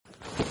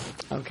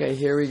Okay,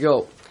 here we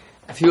go.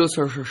 Tfilas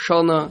Rosh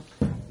Hashanah.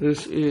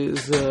 This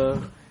is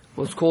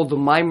what's called the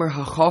Maimer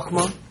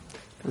HaChochma.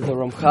 The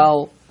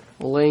Ramchal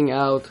laying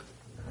out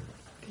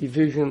the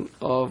vision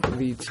of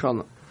the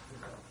Tzrana.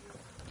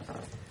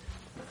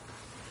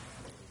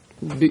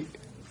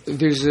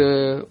 There's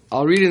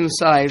I'll read it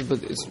inside,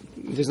 but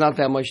there's not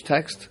that much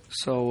text,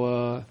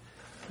 so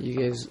you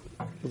guys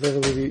will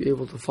definitely be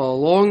able to follow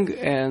along,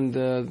 and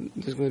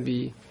there's going to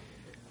be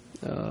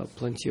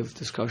plenty of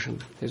discussion.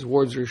 His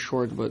words are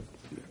short, but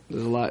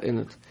there's a lot in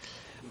it.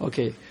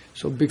 Okay,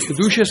 so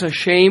B'Kedushas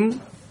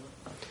Hashem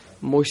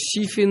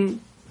Mosifin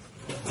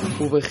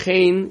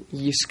Uvechein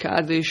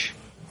Yiskadish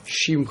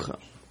Shimcha.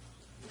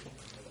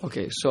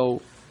 Okay,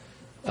 so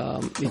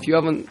if you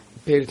haven't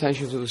paid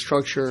attention to the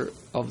structure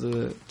of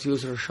the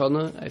Tfilas Rosh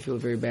Hashanah, I feel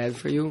very bad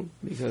for you,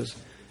 because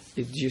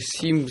it just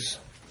seems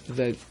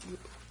that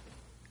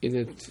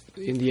in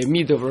the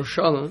Amid of Rosh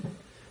Hashanah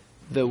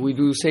that we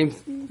do the same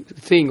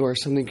thing or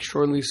something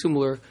extraordinarily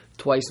similar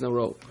twice in a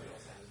row,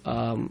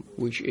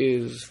 which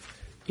is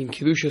in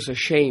Kedushas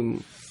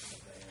Hashem,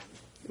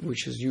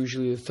 which is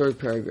usually the third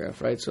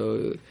paragraph, right?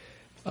 So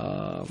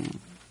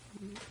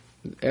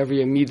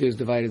every Amid is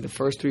divided the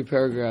first three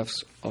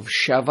paragraphs of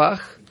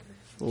Shavach,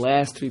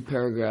 last three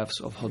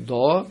paragraphs of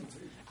Hodah,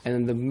 and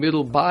then the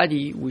middle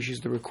body, which is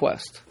the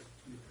request.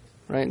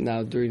 Right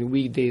now, during the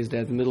weekdays,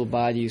 that middle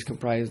body is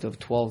comprised of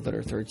 12 that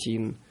are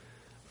 13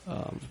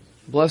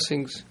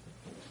 blessings.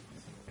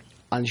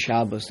 On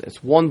Shabbos,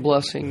 it's one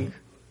blessing,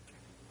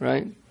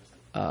 right?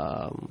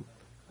 On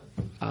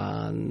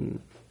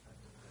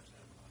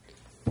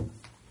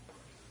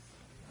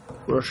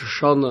Rosh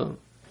Hashanah,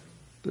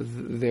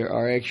 there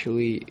are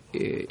actually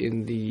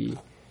in the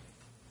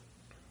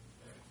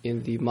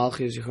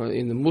Malchus,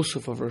 in the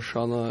Musaf of Rosh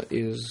Hashanah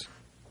is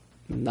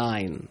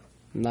 9.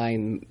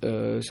 9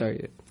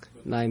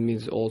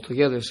 means all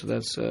together, so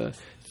that's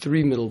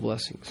 3 middle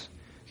blessings.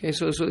 Okay,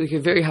 so it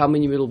can vary how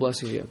many middle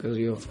blessings you have, because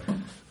you have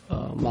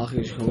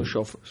Malchus, Yechon,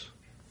 Shofars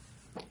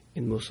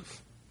in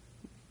Musaf.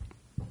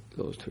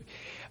 Those 3.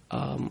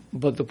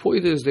 But the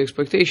point is, the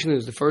expectation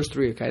is the first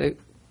 3 are kind of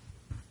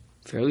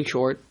fairly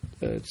short.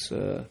 It's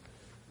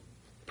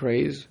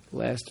praise,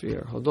 last 3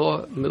 are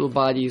Hodah. Middle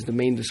body is the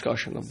main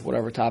discussion of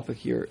whatever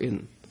topic you're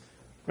in,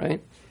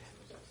 right?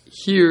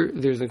 Here,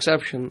 there's an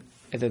exception,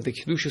 and that the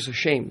Kedushas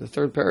Hashem, the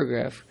third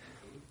paragraph,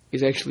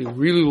 is actually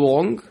really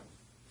long,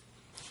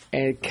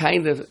 and it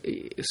kind of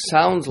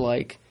sounds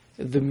like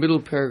the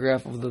middle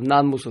paragraph of the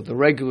non-Musaf, the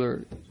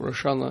regular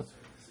Rosh Hashanah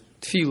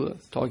Tefillah,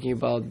 talking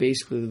about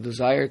basically the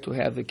desire to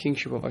have the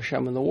kingship of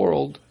Hashem in the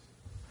world.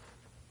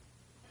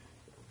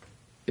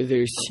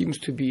 There seems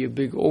to be a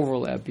big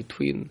overlap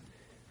between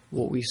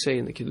what we say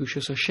in the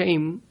Kedushas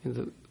Hashem, in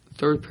the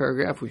third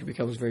paragraph, which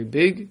becomes very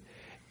big,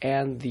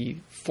 and the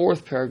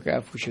fourth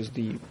paragraph, which is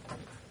the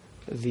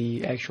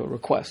actual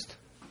request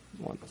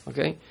one.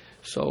 Okay,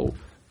 so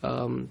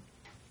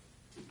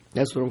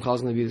that's what Ramchal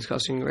is going to be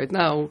discussing right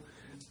now.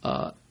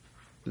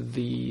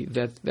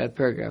 That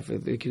paragraph,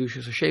 the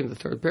Kedushas Hashem, the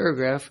third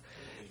paragraph,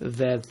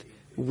 that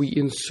we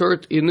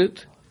insert in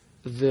it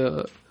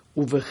the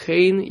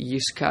Uvechein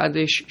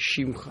Yiskadesh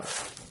Shimcha.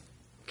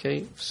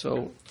 Okay,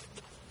 so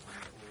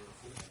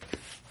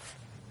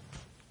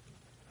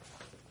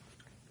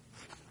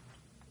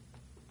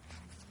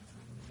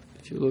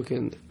if you look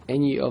in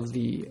any of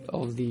the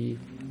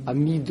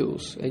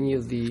Amidos, any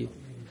of the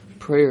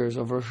prayers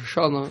of Rosh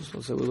Hashanah, so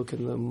let's say we look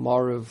in the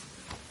Mariv,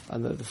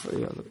 and the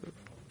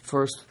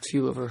first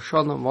Tefillah of Rosh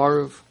Hashanah,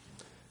 Mariv,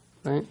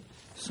 right?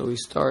 So we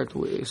start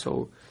with,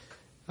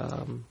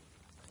 in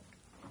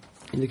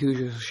the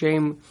Kedushas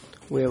Hashem,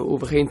 we have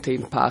Uvechein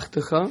Tein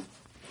Pachtecha,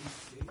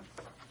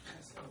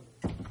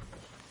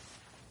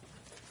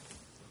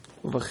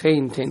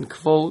 Uvechein Tein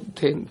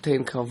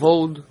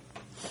Kavod,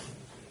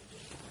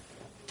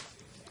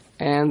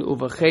 and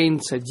Uvechein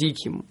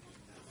Tzadikim.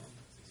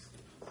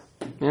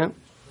 Yeah?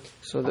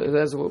 So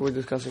that's what we're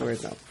discussing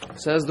right now.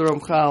 Says the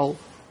Ramchal,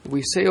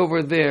 we say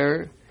over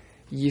there,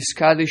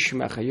 Yiskadish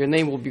Shmecha, your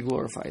name will be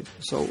glorified.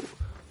 So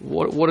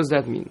what does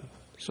that mean?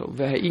 So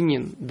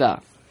Veha'inyan Da.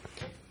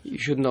 You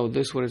should know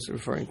this, what it's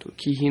referring to.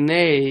 Ki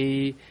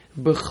hinei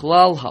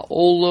b'chlal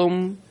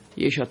ha'olam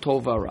yesh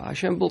hatov v'ara.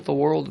 Hashem built the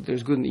world that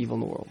there's good and evil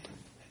in the world.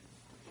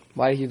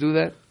 Why did He do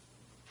that?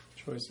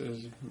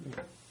 Choices.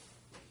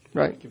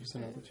 Right. Give us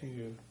an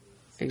opportunity.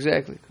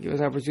 Exactly. Give us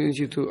an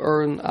opportunity to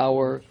earn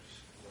our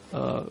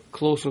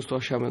closeness to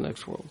Hashem in the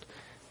next world.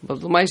 But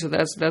the Maisa,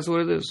 that's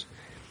what it is.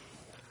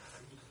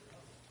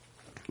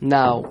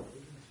 Now,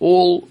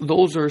 all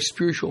those are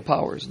spiritual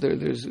powers.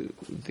 And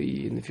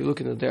if you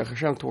look in the Derech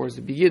Hashem towards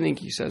the beginning,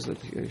 he says that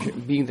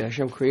being that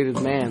Hashem created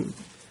man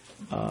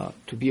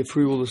to be a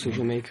free will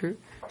decision maker,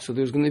 so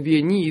there's going to be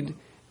a need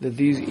that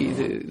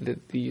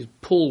these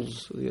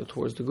pulls,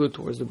 towards the good,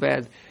 towards the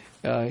bad,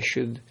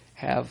 should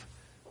have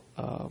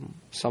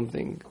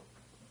something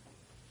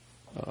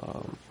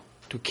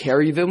to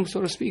carry them, so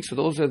to speak. So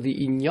those are the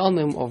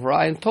inyanim of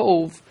Ra and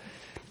Tov.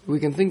 We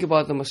can think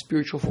about them as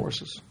spiritual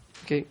forces.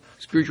 Okay,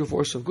 spiritual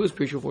force of good,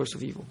 spiritual force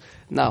of evil.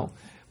 Now,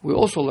 we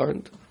also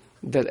learned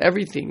that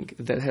everything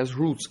that has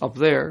roots up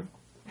there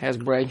has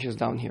branches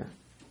down here.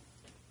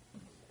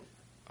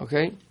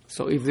 Okay?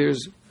 So if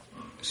there's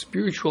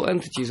spiritual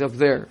entities up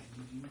there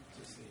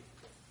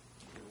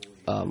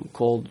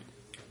called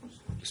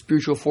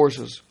spiritual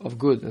forces of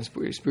good and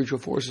spiritual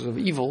forces of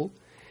evil,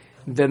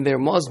 then there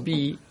must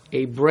be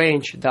a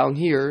branch down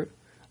here,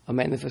 a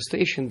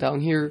manifestation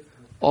down here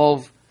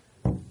of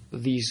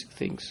these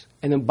things,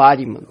 an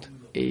embodiment,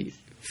 a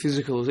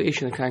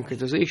physicalization, a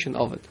concretization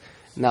of it.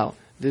 Now,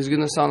 this is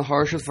going to sound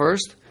harsh at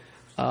first,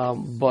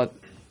 but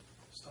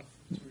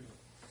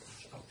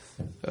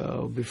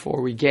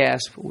before we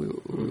gasp,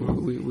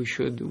 we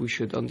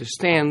should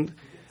understand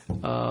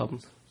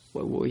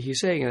what he's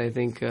saying, and I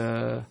think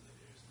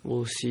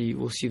we'll see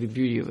the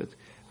beauty of it,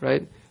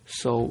 right?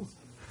 So,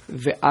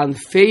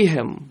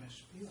 ve'anfeihem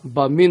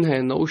ba'min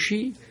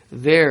ha'enoshi,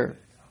 their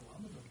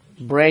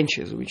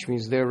branches, which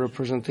means their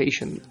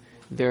representation,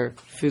 their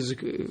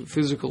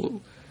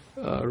physical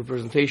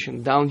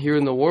representation down here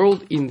in the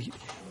world.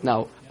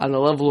 Now, on the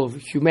level of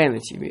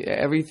humanity,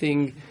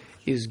 everything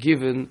is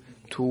given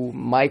to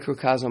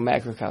microcosm,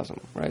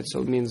 macrocosm, right?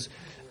 So it means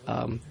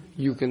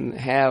you can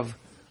have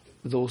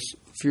those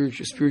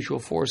spiritual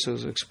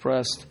forces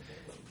expressed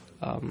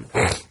on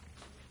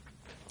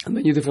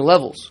many different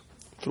levels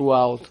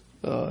throughout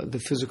the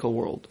physical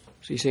world.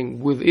 So he's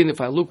saying, if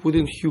I look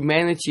within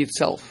humanity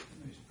itself,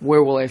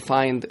 where will I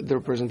find the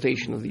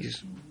representation of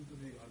these?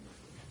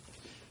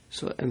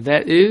 So, and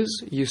that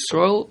is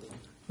Yisrael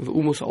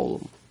v'umus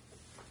olam,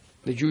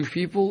 the Jewish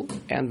people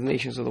and the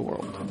nations of the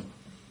world.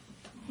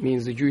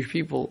 Means the Jewish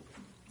people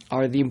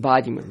are the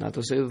embodiment. Not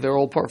to say that they're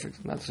all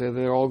perfect, not to say that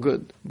they're all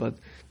good, but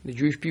the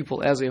Jewish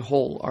people as a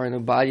whole are an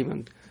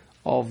embodiment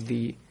of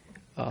the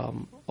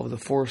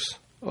force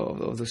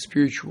of the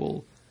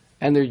spiritual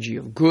energy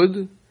of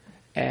good,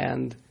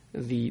 and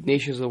the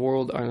nations of the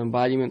world are an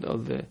embodiment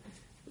of the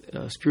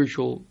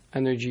spiritual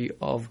energy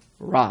of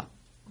Ra.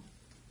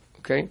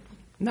 Okay?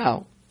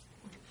 Now,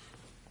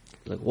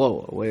 like,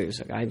 whoa, wait a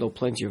second. I know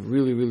plenty of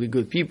really, really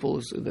good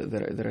people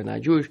that are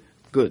not Jewish.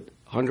 Good,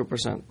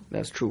 100%.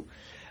 That's true.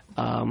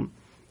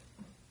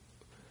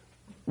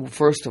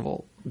 First of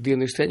all, the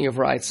understanding of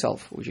Ra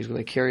itself, which is going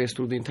to carry us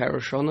through the entire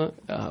Rosh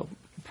Hashanah,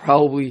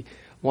 probably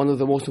one of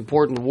the most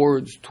important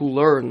words to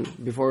learn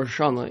before Rosh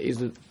Hashanah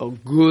is a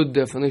good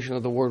definition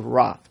of the word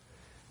Ra.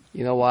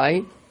 You know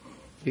why?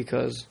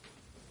 Because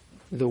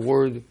the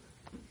word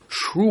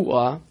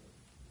Trua,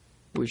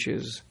 which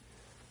is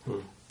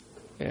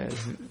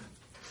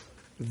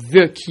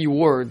the key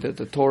word that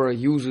the Torah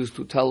uses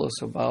to tell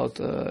us about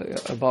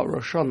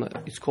Rosh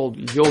Hashanah, it's called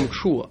Yom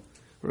Trua.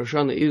 Rosh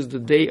Hashanah is the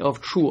day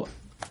of Trua,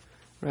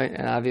 right?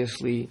 And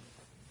obviously,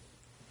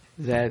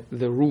 that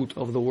the root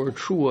of the word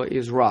Trua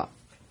is Ra.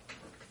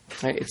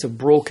 Right? It's a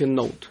broken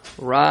note.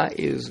 Ra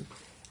is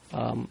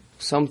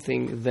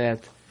something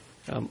that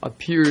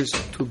appears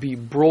to be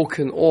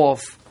broken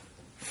off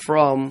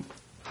from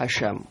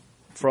Hashem,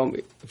 from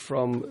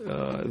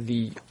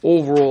the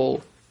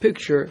overall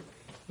picture.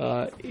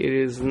 It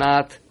is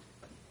not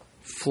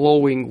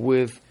flowing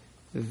with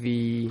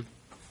the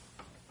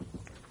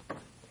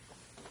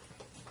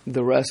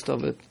rest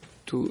of it.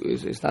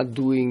 It's not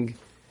doing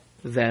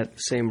that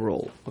same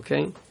role.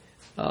 Okay,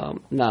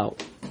 now,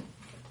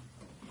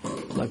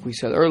 like we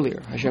said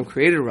earlier, Hashem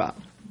created Ra.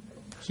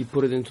 He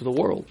put it into the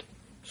world.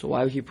 So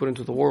why would He put it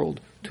into the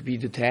world? To be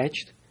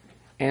detached?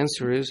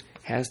 Answer is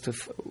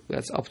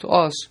that's up to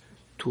us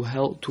to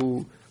help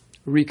to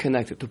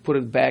reconnect it, to put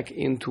it back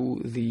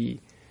into the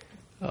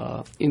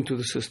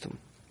system,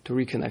 to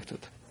reconnect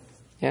it.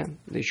 Yeah,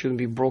 they shouldn't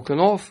be broken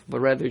off, but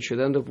rather it should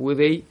end up with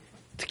a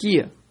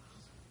tkiya,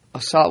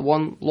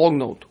 one long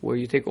note where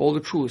you take all the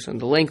truths, and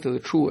the length of the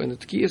true and the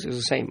tkiyas is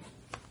the same.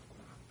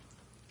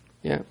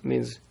 Yeah, it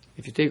means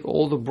if you take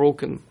all the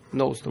broken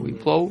notes that we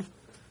blow,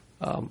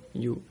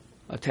 you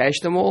attach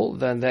them all,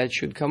 then that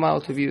should come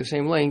out to be the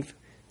same length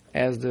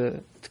as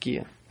the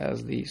tkiya,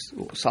 as the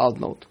solid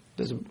note.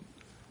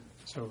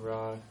 So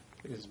Ra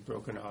is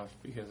broken off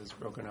because it's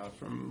broken off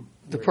from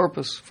the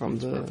purpose, from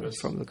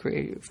the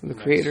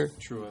creator.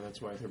 True,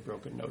 that's why they're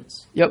broken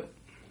notes. Yep.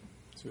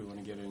 So we want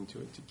to get into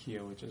a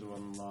tekiya, which is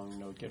one long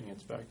note getting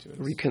us back to it.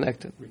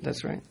 Reconnected.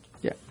 That's right.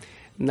 Yeah.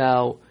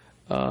 Now,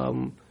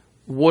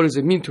 what does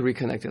it mean to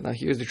reconnect it? Now,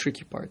 here's the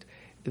tricky part.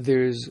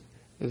 There's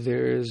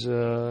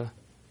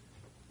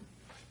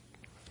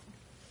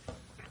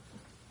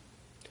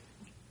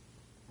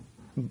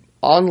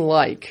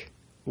unlike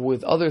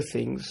with other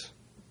things,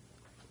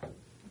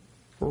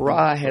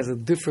 Ra has a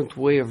different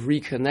way of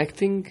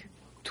reconnecting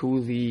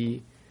to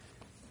the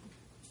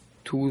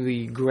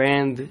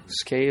grand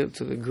scale,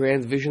 to the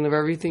grand vision of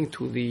everything,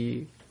 to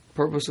the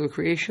purpose of the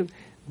creation.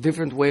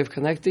 Different way of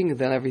connecting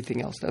than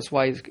everything else. That's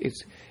why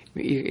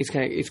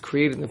it's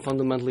created in a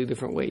fundamentally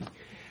different way.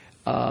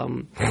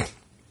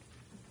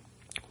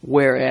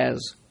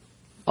 Whereas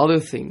other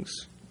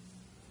things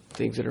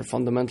that are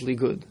fundamentally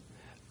good,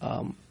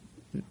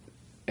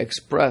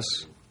 express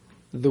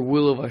the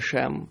will of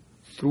Hashem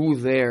through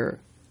their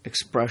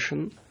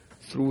expression,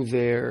 through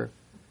their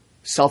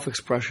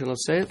self-expression,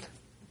 let's say it,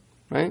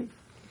 right?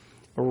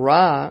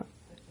 Ra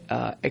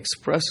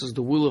expresses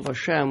the will of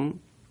Hashem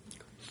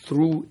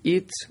through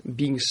it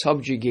being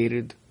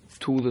subjugated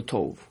to the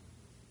Tov.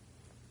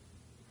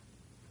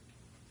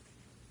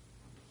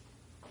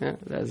 Yeah,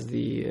 that's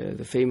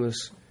the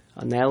famous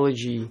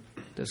analogy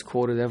that's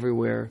quoted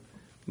everywhere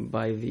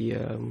by the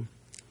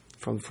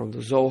from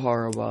the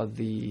Zohar about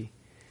the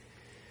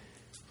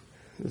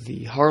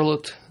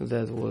harlot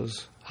that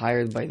was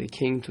hired by the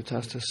king to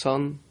test his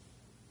son.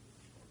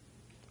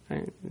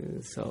 Right?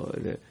 So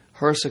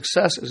her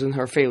success is in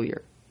her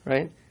failure,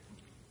 right?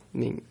 I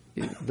mean,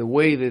 the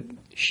way that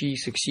she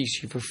succeeds,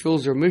 she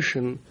fulfills her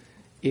mission,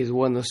 is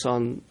when the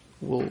son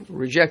will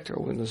reject her,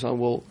 when the son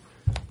will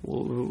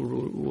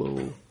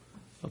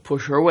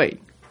push her away.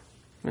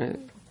 Right?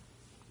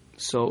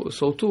 So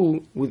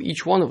too with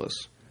each one of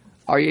us,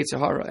 our Yetzer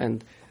Hara,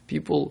 and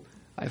people.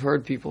 I've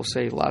heard people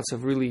say lots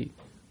of really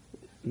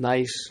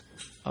nice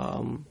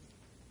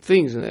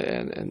things,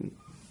 and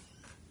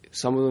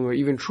some of them are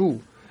even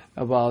true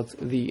about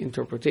the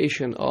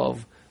interpretation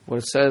of what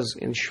it says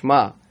in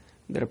Shema,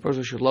 that a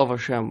person should love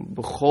Hashem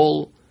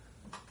b'chol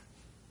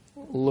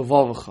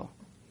levavacha,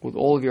 with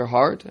all of your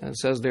heart, and it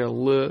says there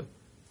levavacha,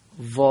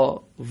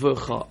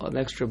 an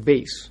extra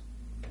base.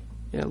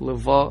 Yeah,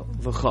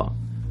 levavacha.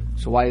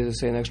 So why does it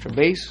say an extra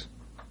base?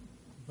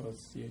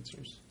 Both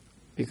Yetzers.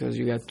 Because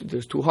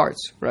there's two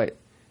hearts, right?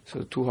 So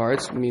the two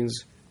hearts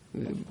means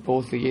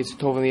both the Yetzer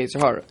Tov and the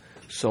Yetzer Hara.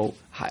 So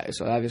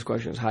the obvious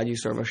question is, how do you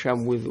serve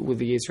Hashem with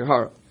the Yetzer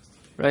Hara,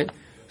 right?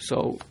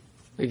 So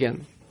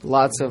again,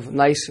 lots of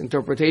nice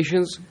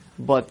interpretations,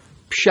 but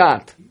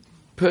pshat,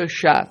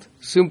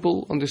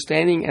 simple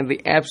understanding, and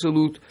the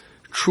absolute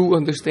true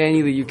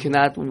understanding that you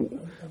cannot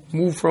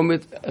move from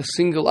it a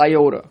single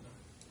iota,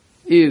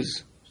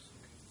 is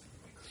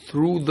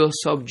through the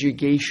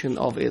subjugation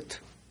of it.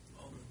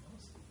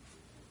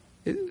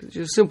 It's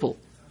just simple.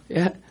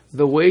 Yeah,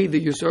 the way that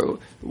you serve.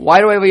 Why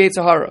do I have a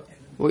Yetzer Hara?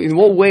 Well, in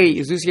what way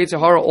is this Yetzer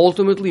Hara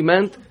ultimately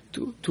meant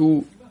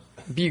to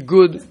be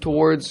good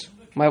towards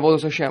my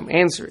avodas Hashem?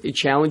 Answer: it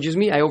challenges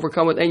me. I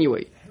overcome it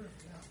anyway.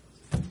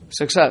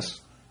 Success,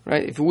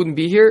 right? If it wouldn't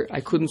be here, I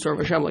couldn't serve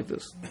Hashem like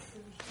this.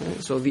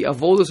 Right? So the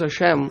avodas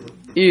Hashem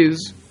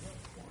is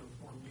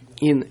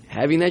in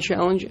having that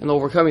challenge and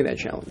overcoming that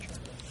challenge.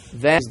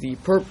 That's the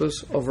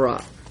purpose of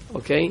Ra.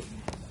 Okay.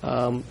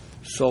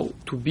 So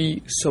to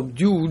be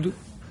subdued,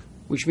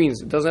 which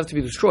means it doesn't have to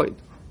be destroyed.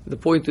 The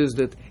point is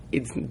that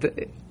it's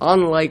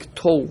unlike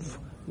Tov,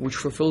 which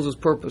fulfills its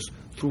purpose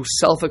through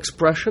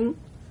self-expression,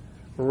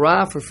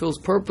 Ra fulfills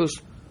purpose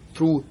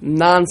through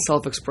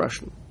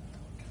non-self-expression.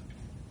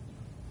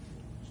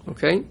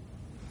 Okay?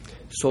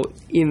 So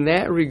in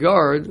that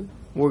regard,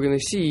 we're going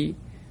to see,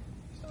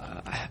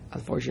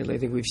 unfortunately I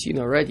think we've seen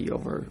already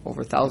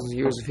over thousands of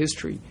years of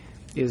history,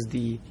 is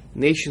the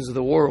nations of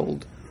the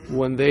world,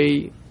 when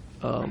they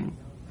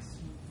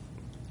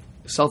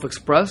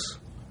self-express,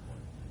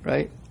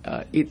 right?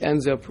 It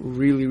ends up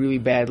really, really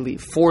badly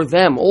for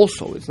them.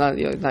 Also, it's not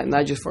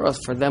not just for us,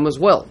 for them as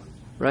well,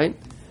 right?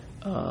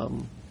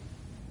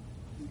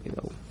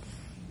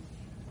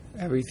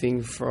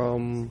 Everything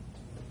from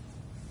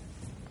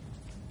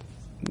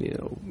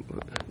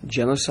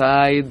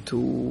genocide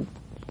to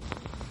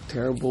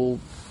terrible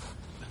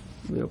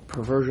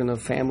perversion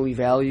of family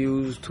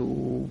values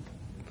to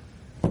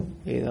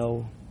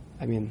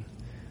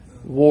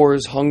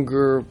wars,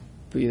 hunger,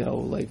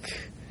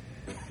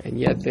 and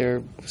yet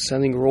they're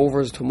sending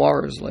rovers to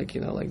Mars, like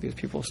these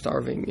people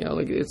starving.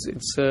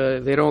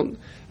 They don't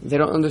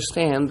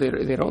understand.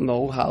 They don't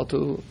know how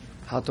to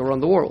run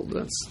the world.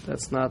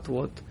 That's not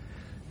what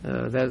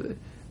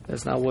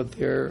that's not what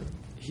they're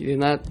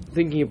not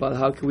thinking about.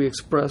 How can we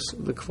express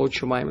the Kvod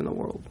Shemayim in the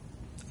world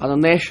on a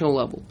national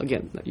level?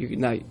 Again,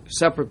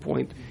 separate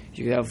point.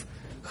 You have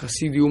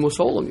Hasidim Umas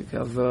Olam. You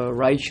have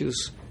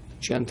righteous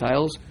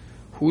Gentiles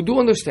who do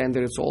understand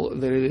that it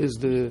is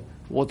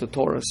what the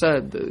Torah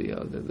said,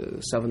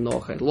 the 7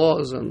 Noachide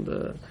laws and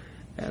the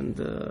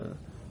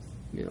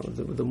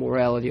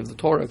morality of the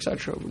Torah,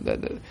 etc.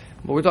 But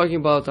we're talking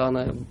about on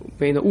a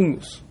Beina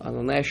Umus, on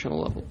a national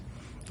level.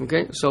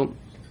 Okay, so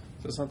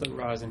it's not that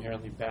Ra is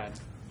inherently bad.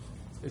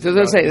 That's what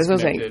I'm saying.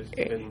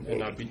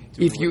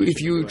 If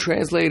you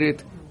translate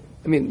it,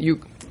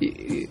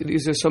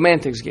 it's a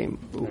semantics game.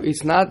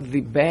 It's not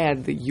the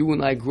bad that you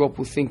and I grew up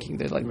with thinking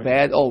that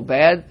bad,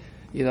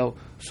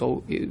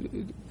 so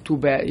too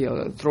bad,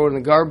 throw it in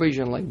the garbage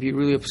and be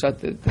really upset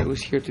that it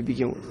was here to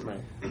begin with. Right.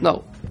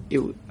 No, it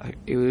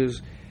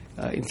was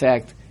in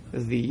fact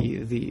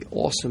the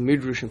awesome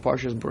midrash in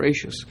Parshas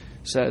Bereshis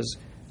says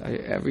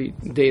every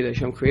day that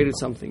Hashem created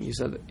something, he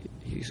said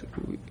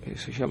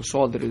Hashem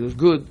saw that it was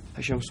good.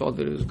 Hashem saw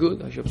that it was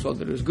good. Hashem saw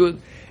that it was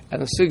good.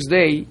 And the 6th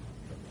day,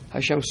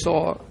 Hashem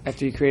saw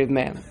after He created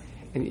man,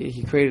 and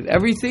He created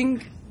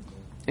everything,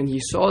 and He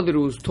saw that it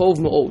was tov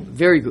ma'od,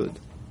 very good.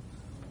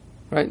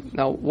 Right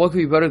now, what could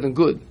be better than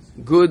good?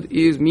 Good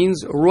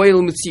means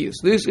royal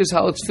mitzias. This is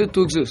how it's fit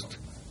to exist.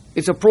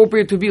 It's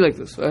appropriate to be like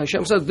this.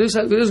 Hashem says this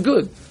is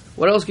good.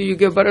 What else can you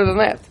get better than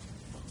that?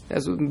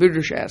 That's what the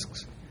midrash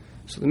asks.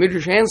 So the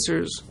midrash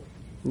answers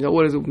You know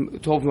what is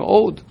Tov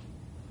Me'od?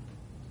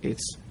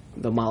 It's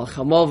the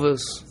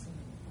Malchamovas,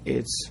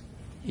 it's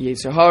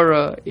Yetzer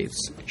Hara,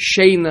 it's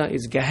Sheina,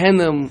 it's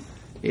Gehenim,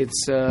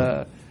 it's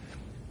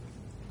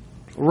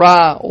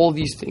Ra, all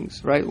these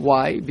things, right?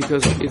 Why?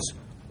 Because it's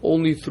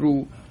only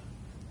through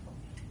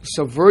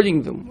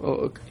subverting them,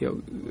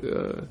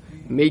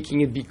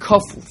 making it be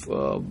kafuf,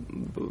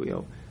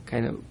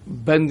 kind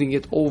of bending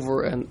it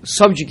over and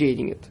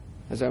subjugating it,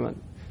 as I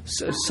meant,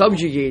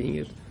 subjugating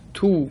it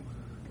to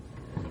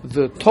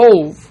the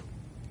Tov,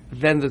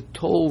 then the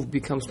Tov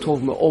becomes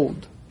Tov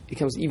Me'od,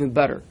 becomes even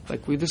better.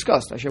 Like we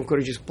discussed, Hashem could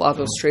have just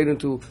plotted us straight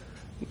into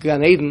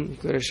Gan Eden,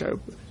 could have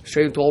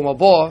straight into Olam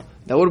Haba,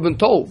 that would have been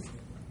Tov,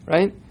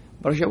 right?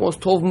 But Hashem wants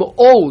Tov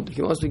Me'od.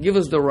 He wants to give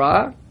us the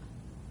Ra,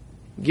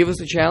 give us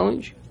the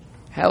challenge,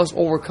 have us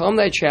overcome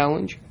that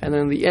challenge, and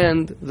then in the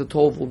end, the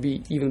Tov will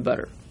be even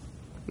better.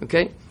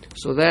 Okay?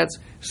 So that's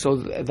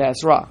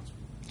Ra.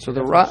 So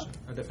the Ra...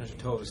 Our definition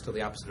of Tov is still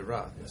the opposite of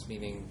Ra. It's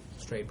meaning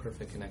straight,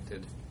 perfect,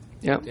 connected.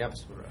 Yeah. The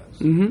opposite of Ra.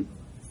 Mm-hmm.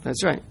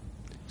 That's right.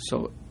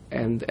 So,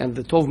 and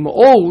the Tov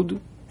Me'od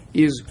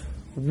is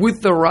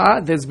with the Ra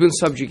that's been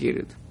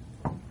subjugated.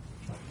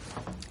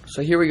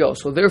 So here we go.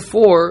 So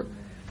therefore,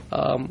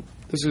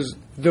 this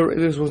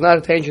was not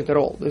a tangent at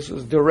all. This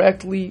was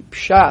directly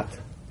pshat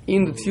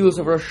in the tefillos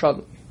of Rosh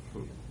Hashanah.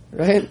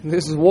 Right?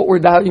 This is what we're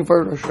doubting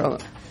for Rosh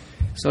Hashanah.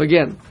 So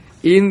again,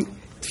 in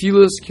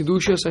tefillos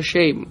Kedushas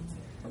Hashem,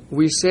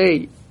 we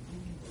say,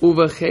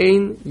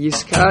 Uvachein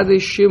Yiskadeh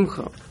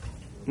Shimcha.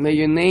 May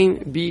your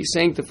name be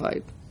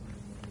sanctified.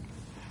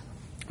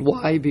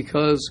 Why?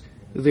 Because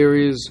there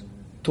is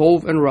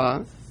Tov and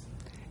Ra,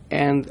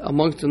 and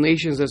amongst the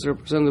nations that's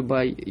represented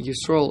by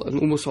Yisrael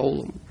and Umas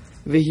HaOlam.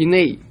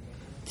 Vehinei,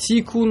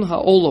 Tikkun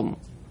HaOlam.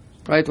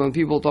 Right? When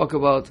people talk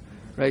about,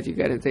 right, you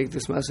got to take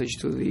this message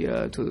to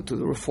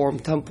the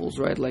Reformed temples,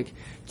 right? Like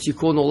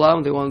Tikkun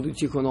Olam, they want to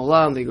do Tikkun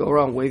Olam, they go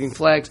around waving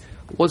flags.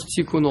 What's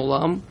Tikkun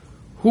Olam?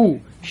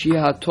 Who?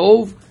 Shia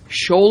Tov,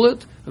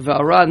 Sholet,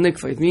 V'ara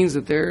Nikva. It means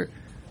that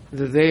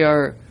they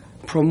are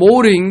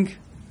promoting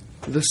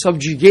the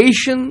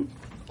subjugation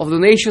of the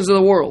nations of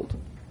the world.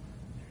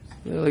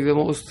 They're like the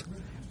most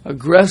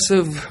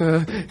aggressive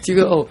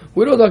Tikkun.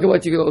 We don't talk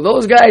about Tikkun.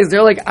 Those guys,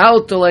 they're like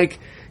out to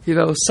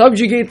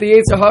subjugate the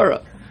Yetzer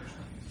Hara,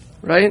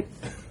 right?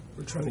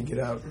 We're trying to get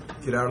out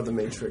of the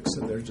matrix,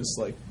 and they're just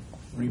like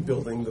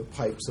rebuilding the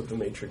pipes of the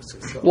matrix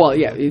itself. Well,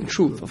 yeah, in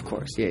truth, of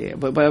course, yeah.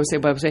 But I'm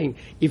saying,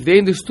 if they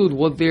understood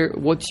what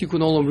Tikkun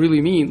Olam really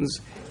means,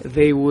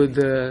 they would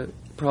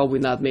probably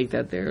not make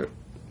that their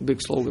big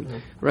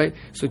slogan, right?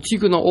 So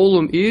Tikkun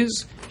Olam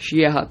is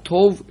Shia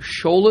HaTov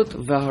Sholet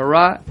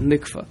V'Hara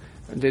Nikva.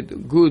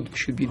 That good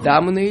should be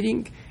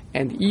dominating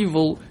and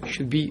evil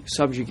should be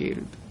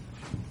subjugated.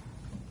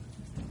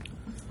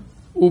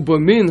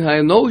 Ubamin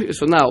Hayano.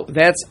 So now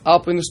that's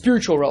up in the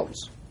spiritual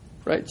realms,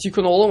 right?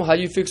 Tikkun Olam. How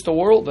do you fix the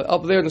world?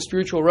 Up there in the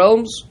spiritual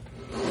realms,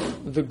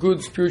 the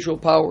good spiritual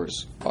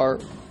powers are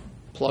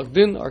plugged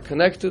in, are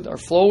connected, are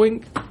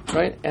flowing,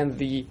 right? And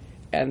the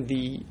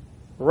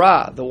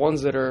Ra, the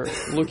ones that are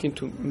looking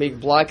to make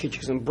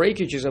blockages and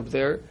breakages up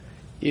there,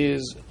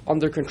 is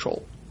under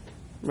control,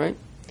 right?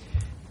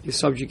 Is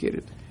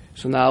subjugated.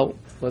 So now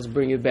let's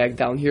bring it back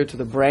down here to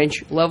the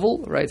branch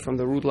level, right? From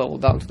the root level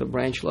down to the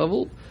branch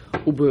level.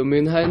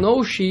 Ubemin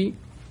hainoshi,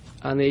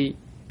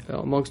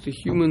 amongst the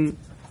human,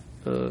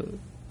 on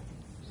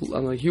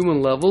a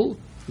human level,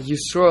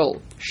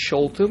 Yisrael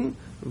sholtem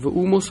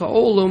ve'umos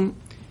ha'olam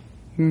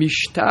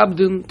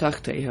mishtabden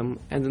tachtehem,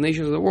 and the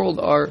nations of the world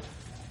are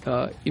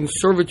in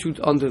servitude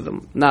under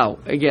them. Now,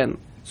 again,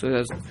 so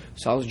that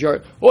sounds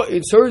jarring. Oh,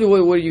 in servitude,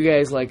 what are you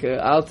guys like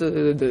out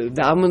to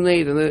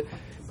dominate? And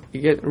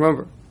you get,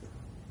 remember,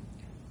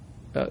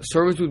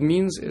 servitude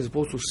means, as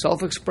opposed to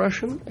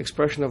self-expression,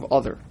 expression of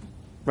other.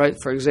 Right?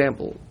 For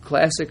example,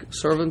 classic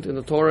servant in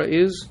the Torah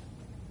is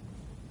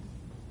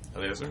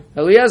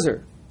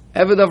Eliezer,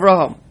 Eved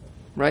Avraham,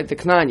 right? The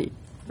Knani,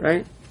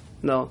 right?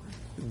 No,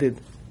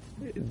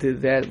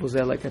 was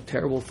that like a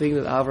terrible thing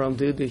that Avraham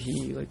did? That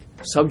he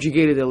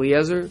subjugated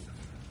Eliezer?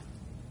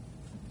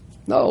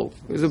 No,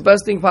 it was the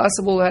best thing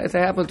possible to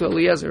happen to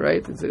Eliezer,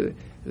 right? The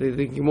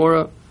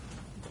Gemara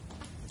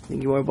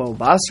Bava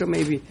Basra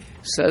maybe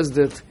says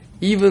that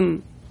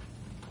even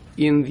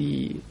in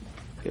the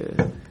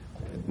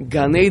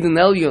Gan Eden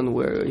Elyon,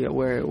 where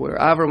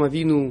Avram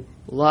Avinu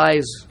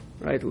lies,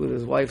 right, with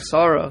his wife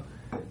Sarah,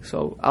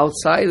 so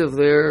outside of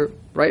their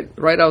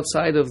right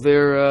outside of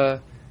their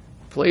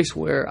place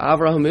where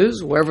Avraham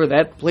is, wherever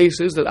that place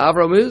is that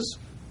Avraham is,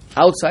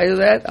 outside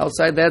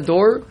that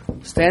door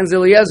stands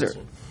Eliezer.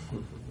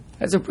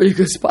 That's a pretty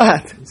good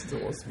spot. He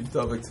still wants to be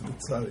Davik to the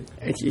tzaddik.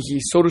 And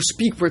he's, so to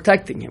speak,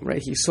 protecting him,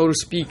 right? He's, so to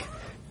speak,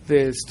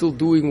 still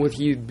doing what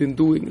he'd been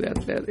doing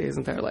that his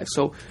entire life.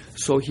 So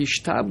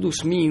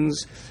Hishtabdus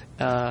means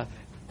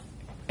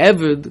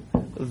Eved,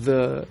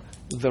 the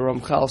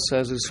Ramchal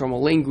says, is from a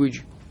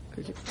language.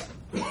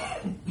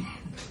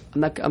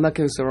 I'm not going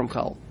to say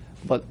Ramchal,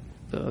 but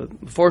the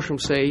Forshim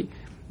say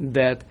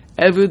that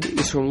Eved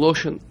is from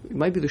Loshen, it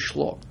might be the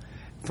Shlo,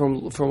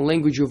 from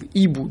language of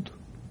Ibud.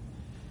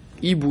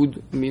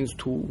 ibud means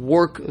to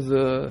work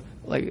the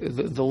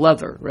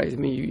leather, right? I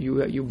mean,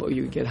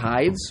 you get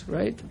hides,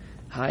 right?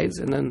 Hides,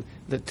 and then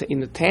in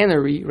the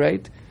tannery,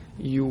 right?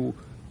 You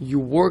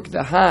work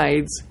the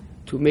hides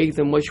to make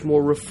them much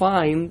more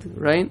refined,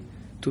 right?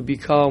 To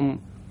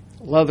become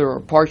leather or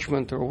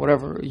parchment or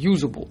whatever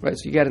usable, right?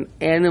 So you got an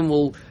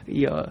animal,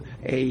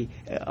 a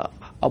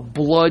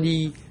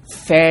bloody,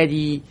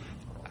 fatty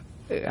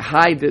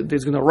hide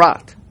that's going to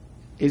rot.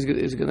 It's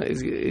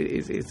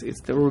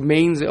the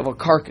remains of a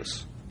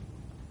carcass,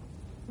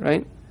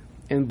 right?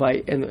 And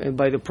by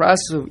the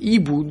process of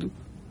ibud,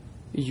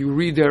 you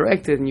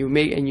redirect it and you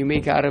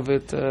make out of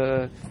it,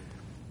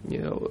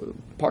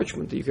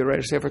 parchment that you can write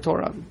a Sefer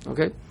Torah on.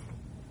 Okay,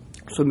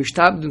 so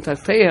mishtabdin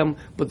tafeim,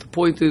 but the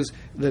point is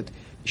that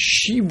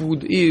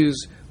shibud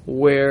is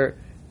where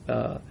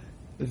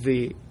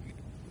the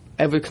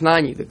Evet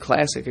Knani, the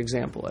classic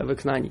example,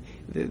 Evet Knani,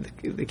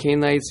 the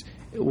Canaanites,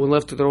 when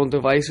left to their own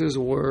devices,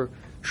 were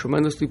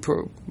tremendously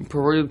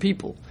perverted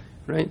people,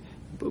 right?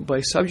 By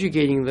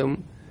subjugating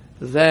them,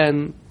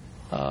 then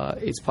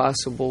it's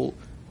possible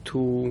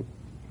to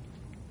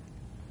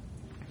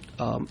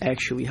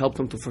actually help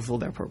them to fulfill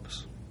their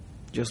purpose,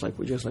 just like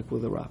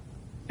with the Ra,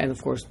 and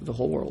of course the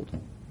whole world.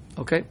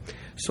 Okay,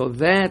 so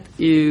that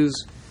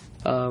is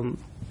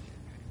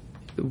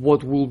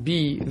what will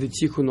be the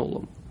Tikkun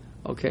Olam.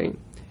 Okay,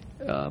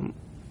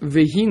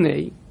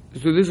 Vehine.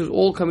 So this is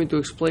all coming to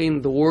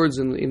explain the words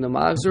in the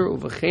Magzor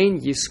of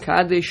V'chein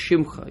Yiskadeh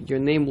Shimcha. Your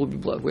name will be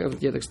blessed. We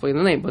haven't yet explained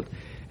the name, but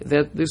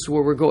this is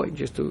where we're going.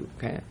 Just to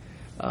kind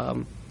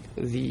of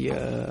the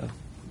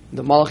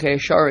Malachei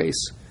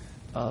Yesharis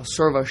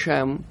serve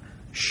Hashem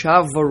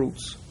Shav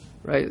Varutz,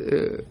 right?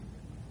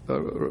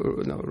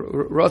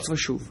 Ratz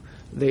Vashuv.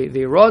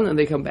 They run and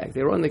they come back.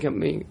 They run, they come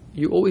back.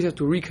 You always have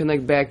to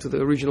reconnect back to the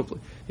original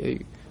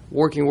place.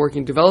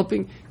 Working,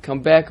 developing,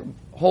 come back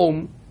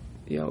home.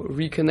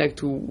 Reconnect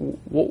to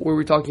what were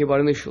we talking about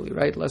initially,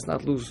 right? Let's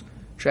not lose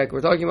track.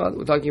 We're talking about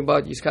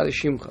Yiskadeh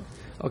Shimcha.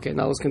 Okay,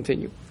 now let's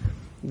continue.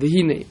 The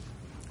Hine,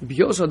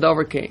 B'yosa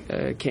Davar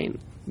Kain,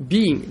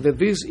 being that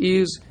this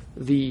is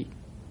the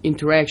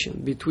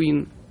interaction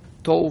between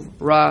Tov,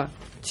 Ra,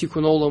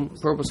 Tikkun Olam,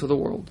 purpose of the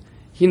world.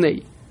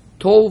 Hine,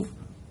 Tov,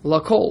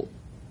 Lakol.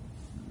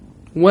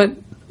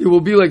 When it will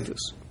be like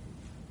this,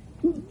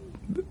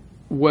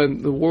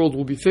 when the world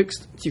will be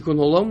fixed, Tikkun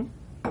Olam,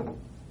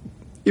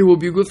 it will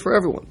be good for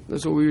everyone.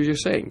 That's what we were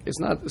just saying. It's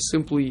not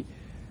simply,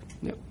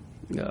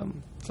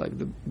 it's like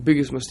the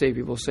biggest mistake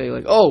people say,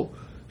 like, the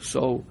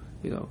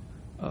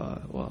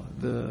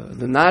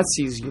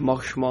Nazis,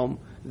 Yimach Shmam,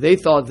 they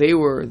thought they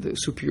were the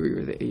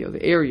superior,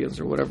 the Aryans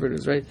or whatever it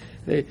is, right?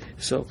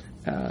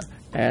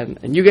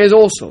 And you guys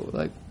also,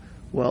 like,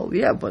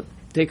 but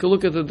take a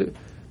look at the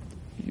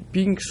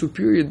being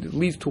superior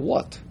leads to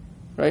what,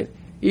 right?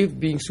 If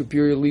being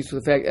superior leads to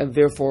the fact, and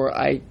therefore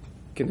I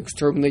can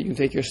exterminate you and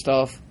take your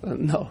stuff.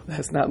 No,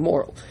 that's not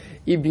moral.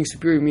 If being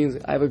superior means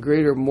I have a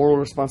greater moral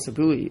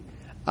responsibility,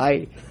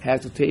 I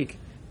have to take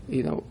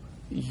you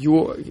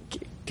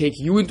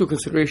into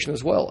consideration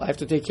as well. I have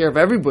to take care of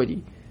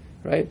everybody,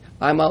 right?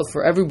 I'm out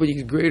for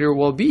everybody's greater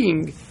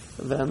well-being.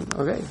 Then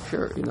okay,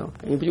 sure.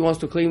 Anybody wants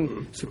to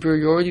claim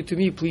superiority to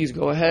me, please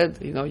go ahead.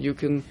 You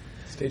can.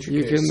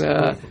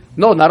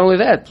 No, not only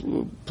that.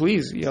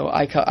 Please,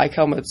 I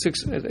come at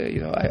 6.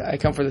 I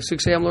come for the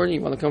 6 a.m. learning.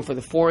 You want to come for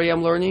the 4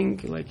 a.m. learning?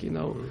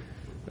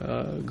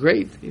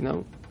 Great.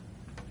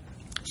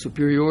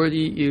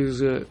 Superiority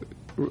is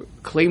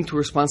claim to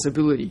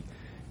responsibility.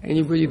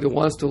 Anybody that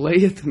wants to lay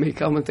it may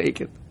come and take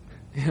it.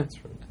 Yeah. That's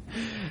right.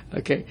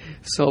 Okay,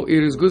 so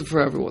it is good for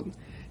everyone.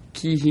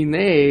 Ki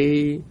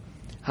hinei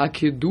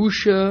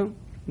hakedusha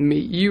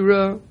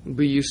meira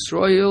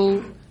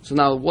b'Yisrael. So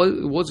now,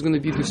 what's going to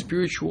be the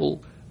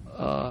spiritual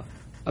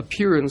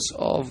appearance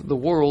of the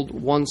world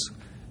once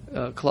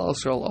Klal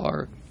Yisrael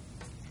are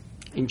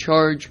in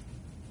charge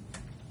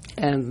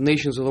and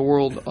nations of the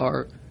world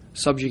are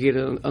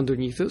subjugated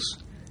underneath us?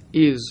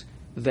 Is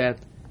that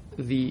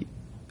the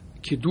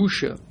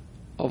Kedusha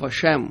of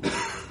Hashem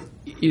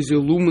is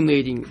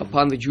illuminating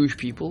upon the Jewish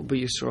people,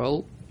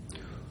 b'Yisrael,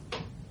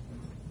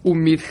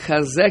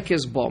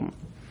 umitchazekes bam,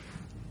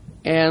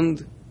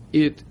 and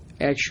it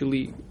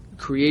actually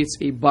creates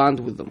a bond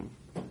with them.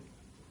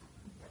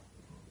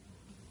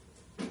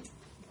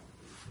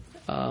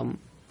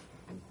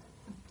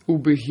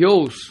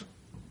 Ubehios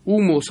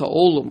umos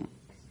ha'olam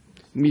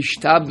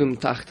mishtabdim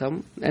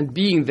tachtam, and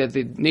being that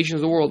the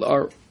nations of the world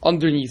are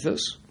underneath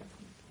us,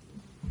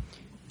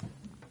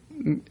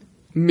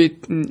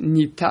 mit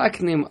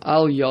nitaknim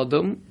al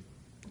yadam,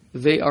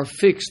 they are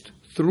fixed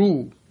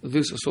through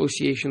this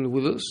association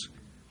with us,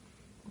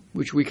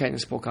 which we kind of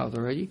spoke out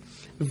already.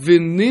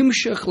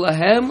 V'nimshech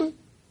lahem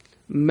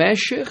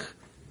meshech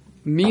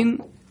min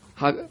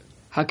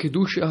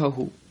hakedusha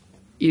hahu,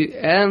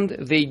 and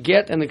they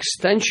get an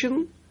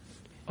extension,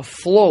 a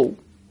flow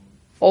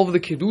of the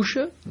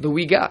kedusha that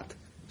we got.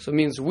 So it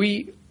means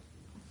we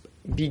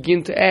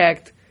begin to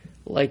act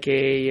like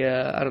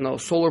a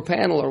solar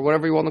panel or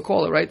whatever you want to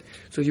call it, right?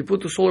 So if you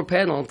put the solar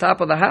panel on top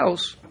of the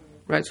house,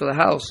 right? So the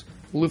house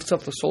lifts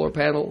up the solar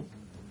panel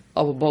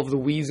up above the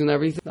weeds and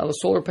everything. Now the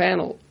solar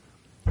panel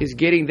is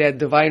getting that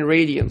divine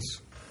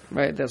radiance,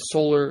 right? That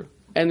solar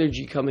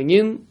energy coming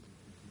in,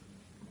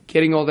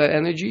 getting all that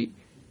energy,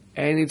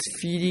 and it's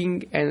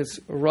feeding and it's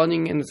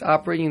running and it's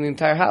operating in the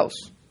entire house,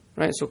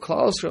 right? So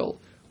Klal Yisrael,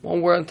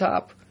 when we're on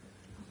top,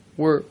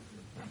 we're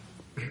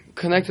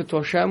connected to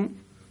Hashem,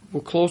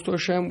 we're close to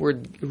Hashem,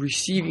 we're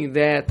receiving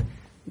that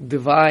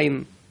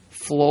divine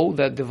flow,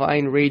 that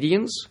divine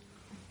radiance,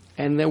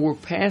 and then we're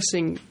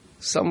passing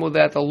some of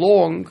that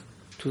along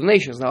to the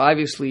nations. Now,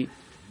 obviously,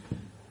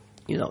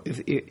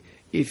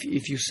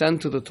 if you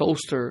send to the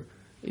toaster,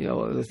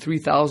 the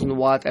 3,000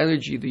 watt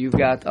energy that you've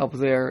got up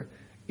there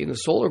in the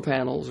solar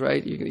panels,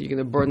 right? You're going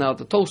to burn out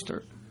the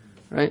toaster,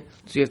 right?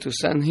 So you have to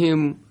send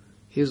him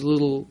his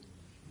little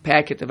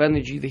packet of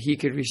energy that he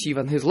could receive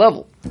on his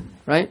level,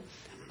 right?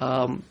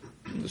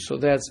 So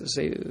that's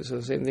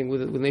the same thing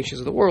with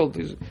nations of the world.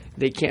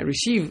 They can't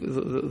receive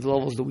the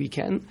levels that we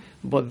can,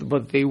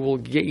 but they will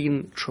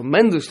gain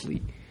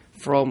tremendously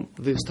from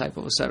this type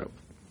of a setup.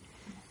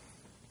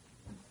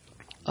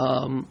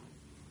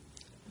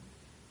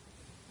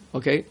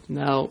 Okay,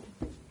 now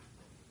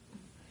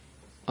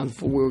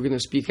we're going to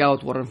speak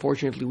out what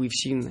unfortunately we've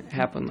seen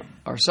happen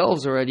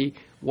ourselves already.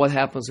 What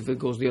happens if it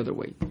goes the other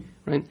way,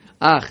 right?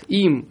 Ach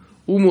im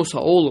umos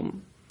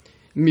ha'olam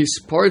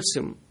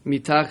mispartzim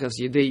mitachas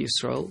yedei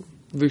Yisrael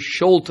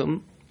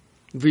v'sholtem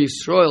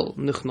v'Yisrael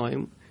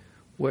nichnoim.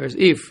 Whereas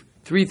if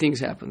three things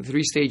happen,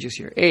 three stages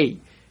here. A,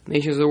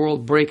 nations of the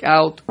world break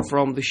out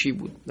from the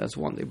shibud. That's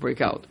one, they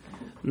break out.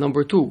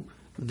 Number two,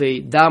 they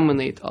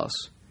dominate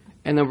us.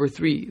 And number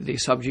three, they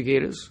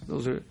subjugate us.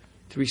 Those are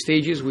three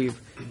stages we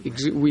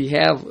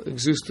have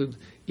existed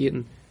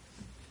in.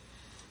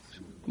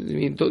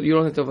 You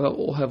don't have to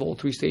have all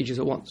three stages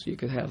at once. You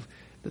could have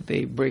that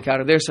they break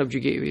out of their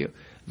subjugation.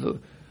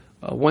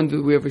 When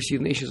did we ever see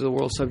the nations of the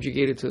world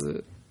subjugated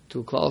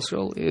to Klal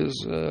Yisrael?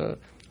 Is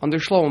under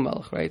Shlomo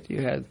Melech, right?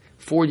 You had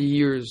 40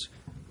 years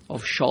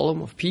of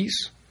shalom, of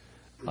peace,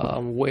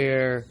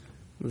 where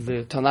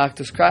the Tanakh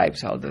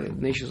describes how the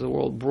nations of the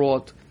world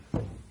brought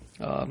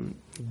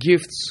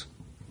gifts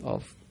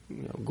of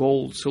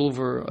gold,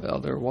 silver,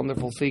 other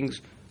wonderful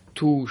things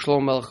to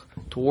Shlomo Melech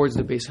towards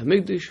the Beis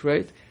Hamikdash,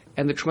 right?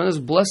 And the tremendous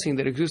blessing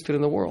that existed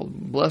in the world,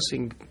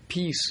 blessing,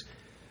 peace.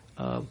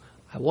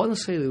 I want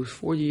to say that it was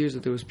 40 years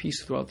that there was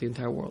peace throughout the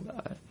entire world.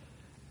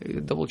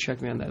 Double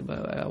check me on that,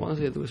 but I want to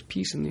say that there was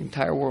peace in the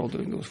entire world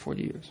during those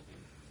 40 years.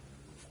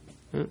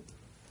 Huh?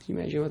 Can you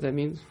imagine what that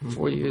means?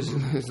 40 years,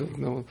 there's like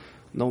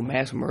no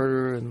mass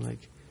murder and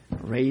like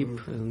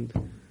rape and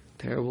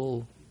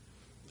terrible.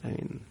 I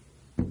mean,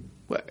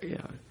 at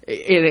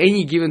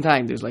any given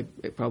time, there's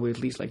like probably at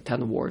least like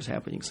 10 wars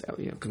happening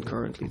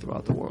concurrently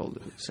throughout the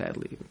world.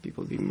 Sadly,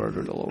 people being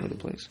murdered all over the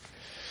place.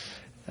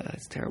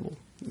 It's terrible,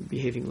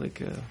 behaving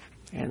like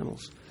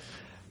animals.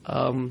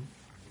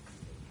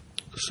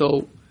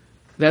 So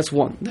that's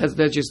one. That's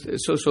just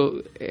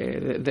so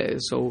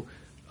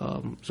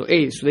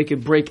they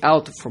could break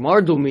out from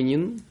our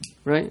dominion,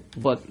 right?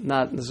 But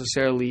not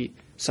necessarily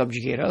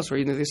subjugate us, or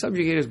even if they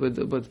subjugate us,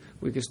 but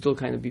we could still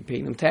kind of be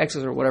paying them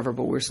taxes or whatever.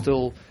 But we're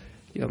still,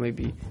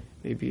 maybe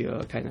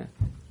kind of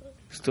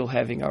still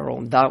having our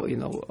own,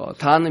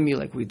 autonomy,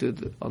 like we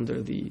did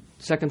under the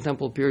Second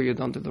Temple period,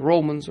 under the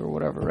Romans or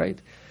whatever,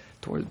 right?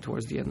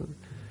 Towards the end,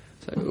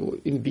 so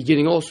in the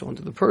beginning also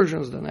under the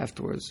Persians, then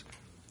afterwards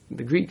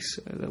the Greeks.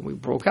 Then we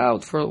broke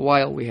out for a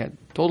while. We had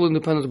total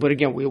independence, but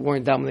again, we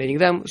weren't dominating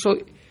them. So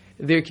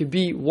there could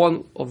be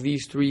one of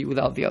these three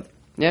without the other.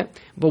 Yeah,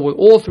 but when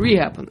all three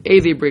happen,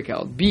 A, they break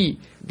out. B,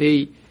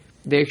 they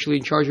actually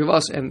in charge of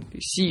us, and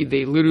C,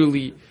 they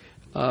literally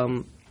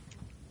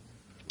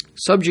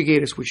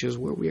subjugate us, which is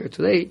where we are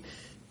today.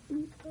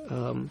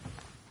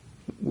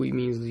 We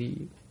means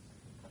the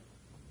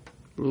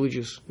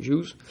religious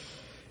Jews.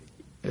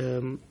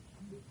 Hine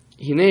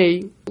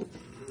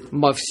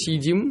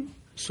mafsidim.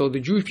 So the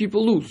Jewish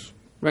people lose,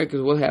 right?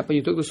 Because what happened?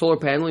 You took the solar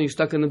panel and you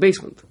stuck it in the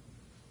basement.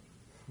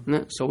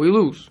 So we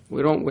lose.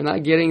 We're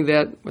not getting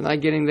that. We're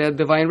not getting that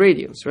divine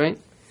radiance, right?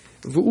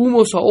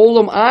 V'umos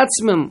ha'olam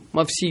atzmem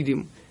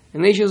mafsidim. The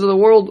nations of the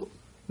world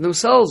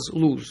themselves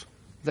lose.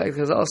 In fact,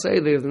 as I'll say,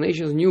 that if the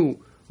nations knew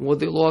what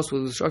they lost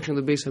with the destruction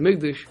of the Beis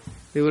Hamikdash,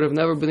 they would have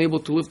never been able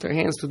to lift their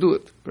hands to do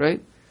it,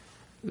 right?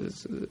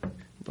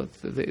 But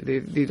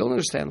they don't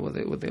understand what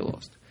they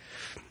lost.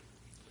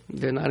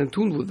 They're not in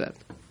tune with that.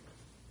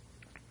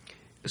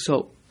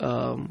 So,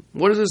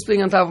 what is this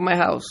thing on top of my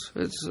house?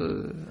 It's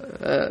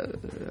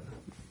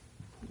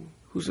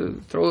who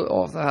said throw it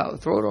off the house,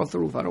 throw it off the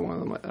roof. I don't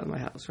want it on my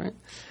house, right?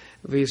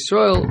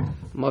 V'Yisrael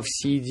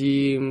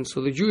mafsidim.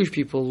 So the Jewish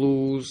people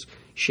lose.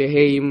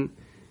 Sheheim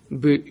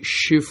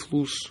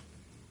b'shiflus.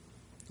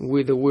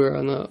 We're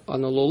on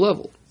a low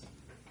level.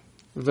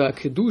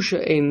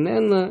 V'kedusha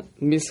einena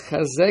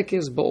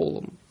mischazekes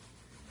ba'olam.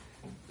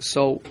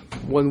 So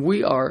when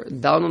we are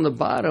down on the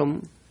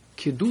bottom,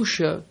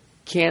 kedusha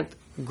can't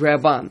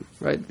grab on,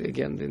 right?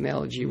 Again, the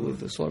analogy with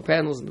the solar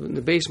panels in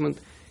the basement,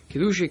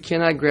 kedusha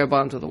cannot grab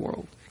onto the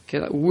world.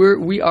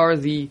 We are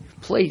the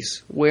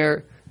place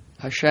where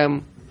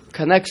Hashem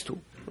connects to,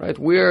 right?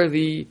 We are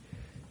the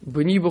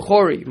B'ni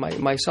B'chori,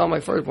 my son, my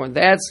firstborn.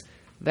 That's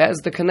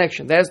the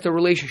connection. That's the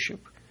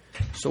relationship.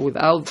 So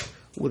without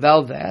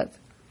that,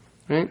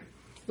 right?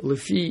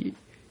 Lefi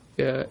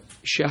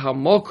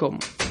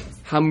shehamokom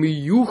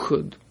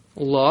hamiyuchad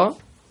la,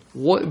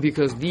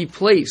 because the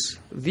place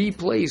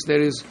that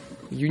is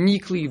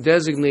uniquely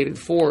designated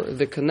for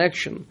the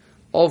connection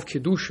of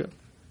kedusha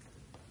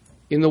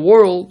in the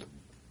world,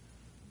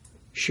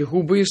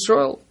 shehu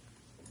b'Yisrael,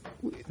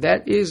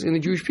 that is in the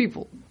Jewish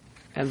people,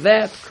 and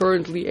that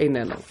currently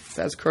eineno.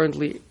 That's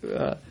currently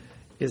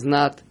is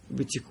not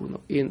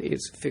b'tikkuno, in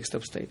its fixed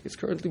up state. It's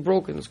currently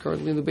broken. It's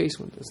currently in the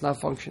basement. It's not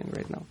functioning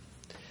right now.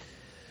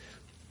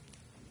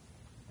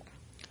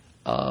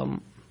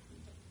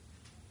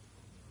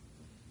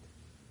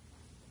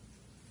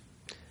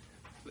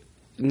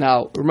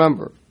 Now,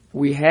 remember,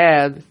 we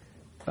had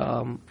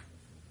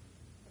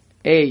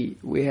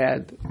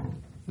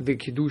the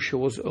Kedusha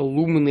was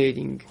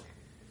illuminating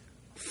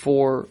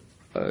for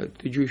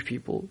the Jewish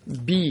people.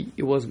 B,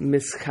 it was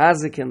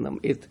mischazik in them.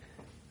 It,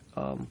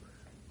 I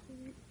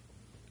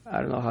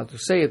don't know how to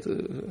say it,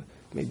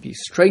 maybe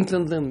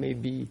strengthened them,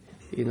 maybe,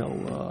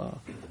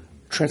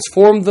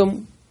 transformed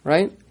them,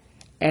 right?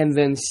 And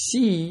then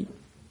C,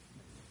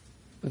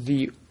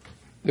 there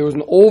was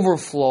an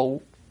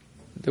overflow.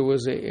 There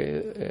was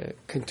a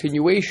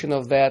continuation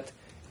of that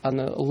on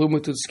a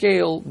limited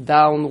scale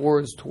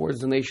downwards towards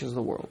the nations of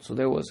the world. So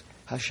there was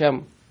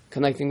Hashem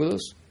connecting with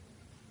us.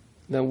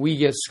 Then we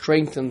get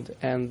strengthened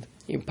and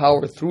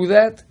empowered through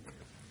that,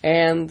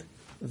 and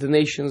the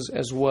nations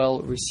as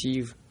well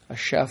receive a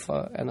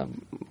shefa and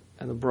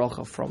a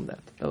bracha from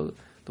that. Those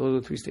are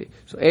the three stages.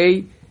 So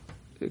A,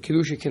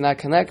 Kedusha cannot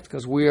connect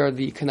because we are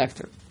the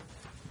connector.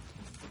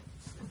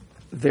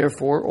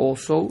 Therefore,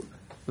 also,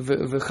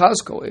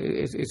 V'chazko,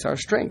 it's our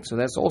strength, so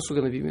that's also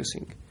going to be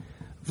missing.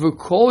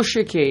 V'kol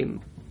shekein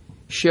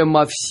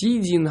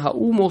shemafsidin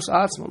ha'umos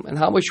atzmam, and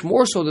how much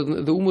more so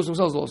than the umos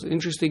themselves. Also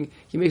interesting,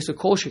 he makes a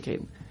kol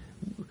shekein.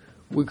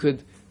 You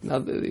could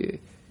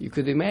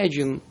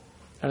imagine.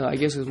 I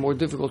guess it's more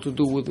difficult to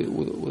do with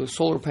a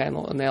solar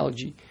panel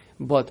analogy.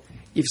 But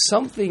if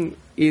something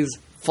is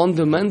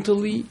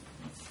fundamentally,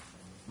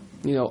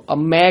 a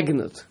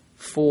magnet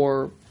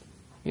for,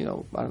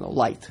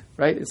 light,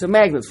 right? It's a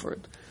magnet for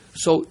it.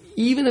 So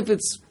even if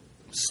it's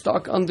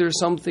stuck under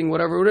something,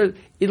 whatever it is,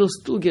 it'll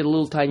still get a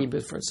little tiny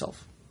bit for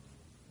itself,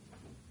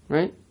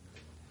 right?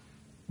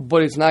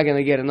 But it's not going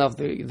to get enough.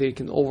 They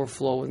can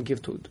overflow and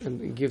give to it,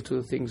 and give to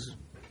the things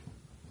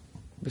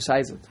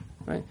besides it,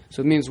 right?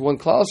 So it means when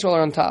Klal Yisrael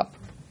are on top,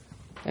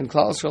 and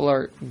Klal Yisrael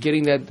are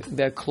getting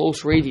that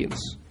close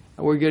radiance,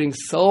 and we're getting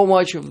so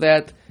much of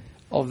that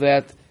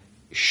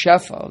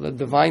shefa, the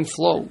divine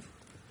flow,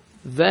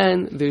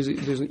 then there's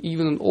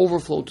even an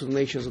overflow to the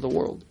nations of the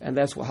world, and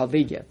that's how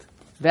they get.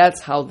 That's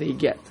how they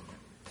get,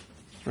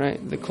 right?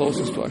 The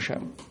closest to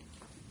Hashem.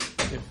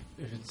 If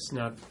it's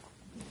not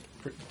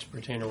to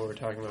pertain to what we're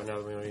talking about now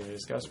that we don't need to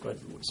discuss, but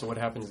so what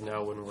happens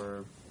now when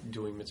we're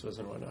doing mitzvahs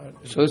and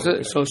whatnot?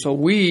 So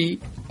we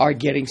are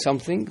getting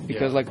something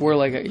because we're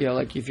like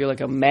if you're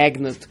like a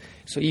magnet.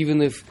 So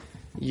even if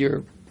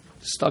you're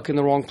stuck in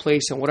the wrong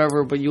place and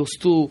whatever, but you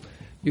still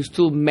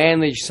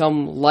manage,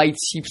 some light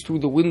seeps through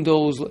the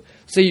windows.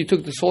 Say you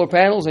took the solar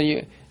panels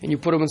and you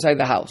put them inside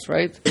the house,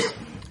 right?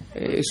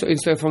 So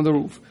instead from the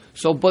roof.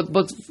 So but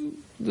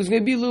there's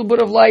going to be a little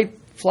bit of light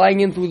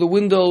flying in through the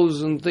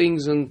windows and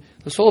things, and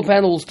the solar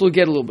panel will still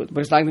get a little bit,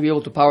 but it's not going to be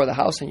able to power the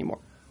house anymore.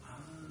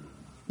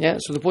 Yeah.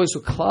 So the point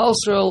is, Klal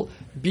Yisrael,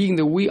 being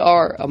that we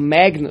are a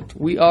magnet,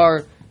 we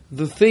are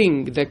the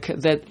thing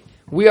that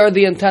we are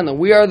the antenna,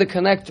 we are the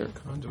connector,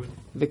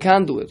 the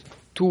conduit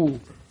to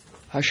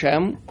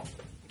Hashem,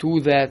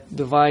 to that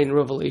divine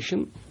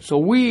revelation. So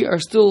we are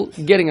still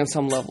getting on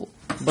some level.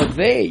 But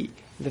the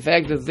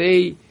fact that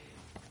they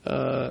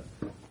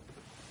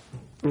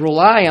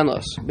rely on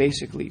us,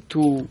 basically,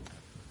 to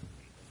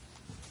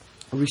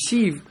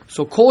receive,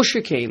 so kol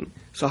shekain,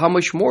 so how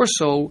much more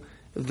so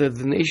that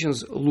the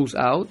nations lose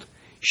out,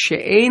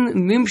 she'ein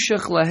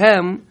nimshach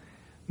lahem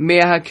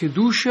me'ha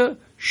kedusha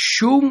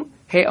shum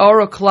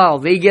he'ara klal.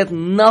 They get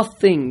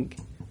nothing.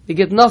 They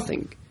get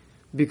nothing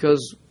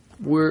because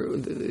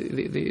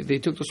they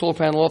took the solar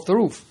panel off the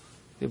roof.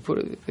 They put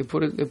it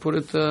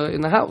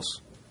in the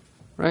house,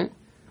 right?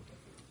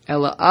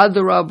 Ela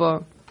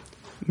adaraba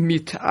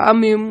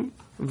mitamim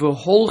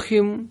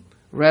v'holchim.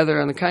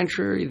 Rather, on the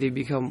contrary, they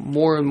become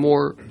more and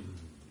more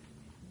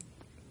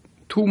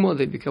tuma.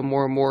 They become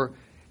more and more,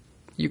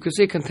 you could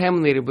say,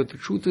 contaminated. But the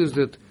truth is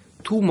that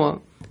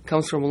tuma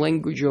comes from a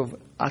language of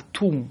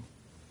atum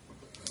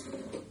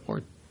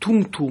or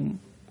tumtum.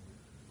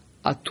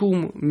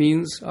 Atum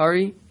means,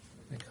 Ari?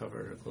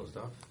 Covered or closed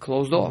off.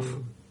 Closed off.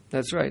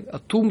 That's right. A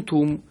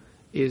tumtum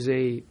is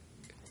a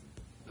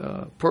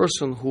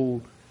person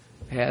who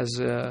has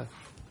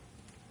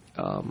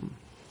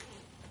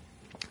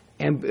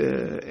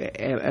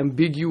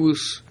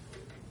ambiguous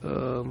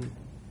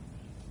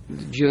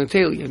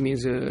genitalia. It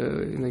means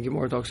in the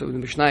Gemara talks about the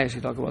Mishnayos.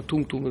 You talk about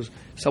tumtum is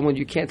someone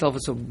you can't tell if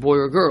it's a boy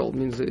or a girl. It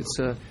means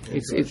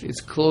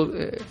it's close.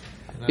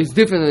 It's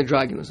different than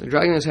androgynous.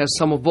 Androgynous has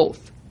some of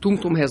both.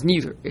 Tumtum has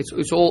neither. It's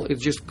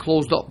just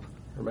closed up.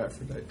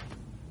 Hermaphrodite.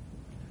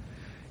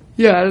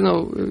 Yeah, I don't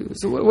know.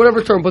 So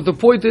whatever term, but the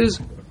point is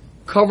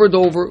covered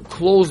over,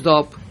 closed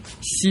up,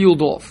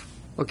 sealed off.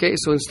 Okay,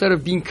 so instead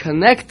of being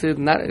connected,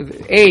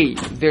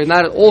 they're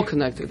not at all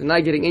connected. They're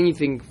not getting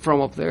anything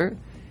from up there.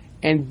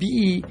 And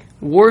B,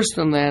 worse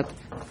than that,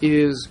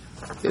 is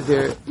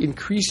they're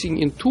increasing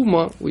in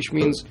tuma, which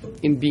means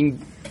in being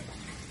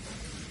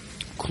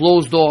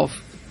closed off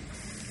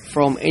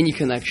from any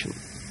connection.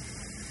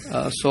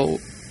 So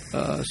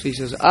he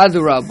says,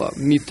 Adarabba,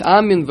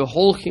 mitamin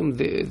v'holchim,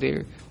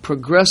 they're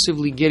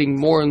progressively getting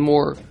more and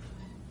more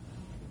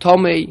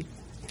tamei,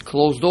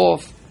 closed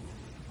off,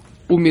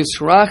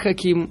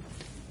 umisrachakim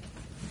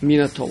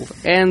minatov,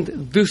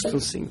 and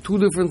distancing. Two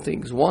different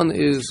things. One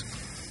is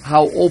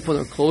how open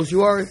or closed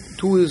you are.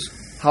 Two is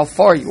how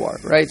far you are,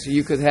 right? So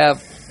you could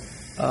have,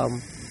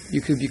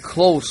 you could be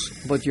close,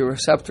 but your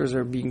receptors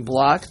are being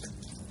blocked,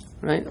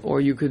 right? Or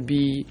you could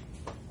be,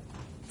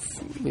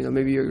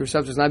 maybe your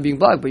receptors not being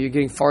blocked, but you're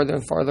getting farther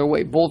and farther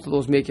away. Both of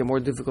those make it more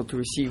difficult to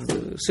receive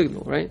the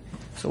signal, right?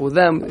 So with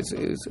them, it's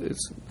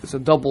a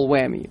double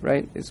whammy,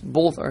 right? It's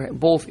both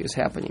is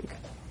happening.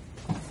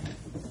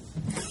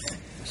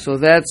 So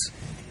that's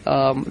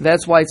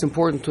why it's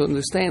important to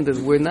understand that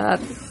we're not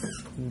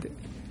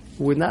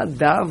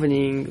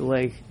davening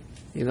like,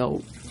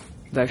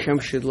 that Hashem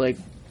should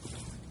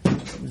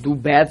do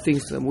bad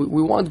things to them.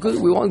 We want good.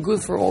 We want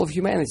good for all of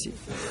humanity.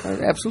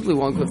 Right? Absolutely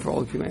want good for all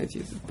of humanity.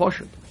 It's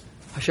Pashut.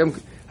 Hashem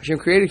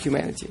created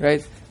humanity,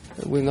 right?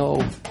 We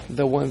know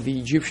that when the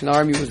Egyptian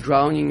army was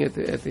drowning at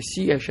the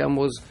sea, Hashem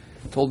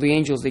told the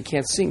angels they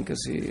can't sing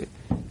because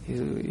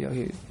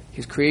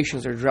his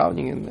creations are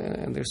drowning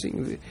and they're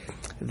singing.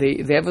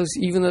 They have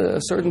even a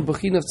certain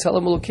bachin of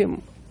Tzelem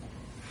Elokim,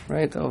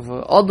 right? Of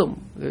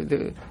Adam.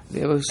 They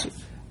have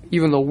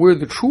even though we're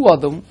the true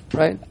Adam,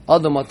 right?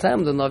 Adam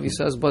Atam, the Navi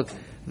says, but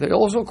they're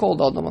also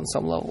called Adam on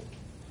some level,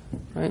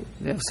 right?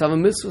 They have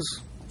 7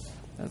 mitzvahs.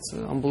 That's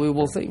an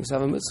unbelievable thing.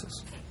 7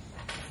 mitzvahs.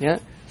 Yeah.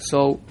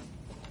 So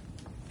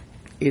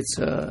it's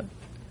the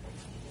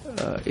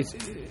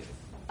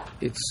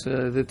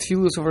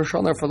tefillos of Rosh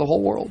Hashanah for the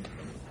whole world,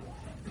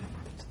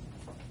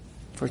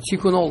 for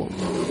Tikkun Olam,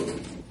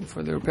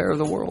 for the repair of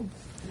the world.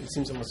 It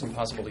seems almost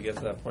impossible to get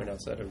to that point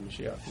outside of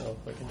Mashiach, no?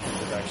 Like in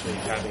terms of actually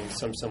having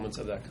some semblance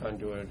of that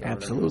conduit. Or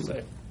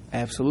Absolutely.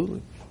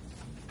 Absolutely.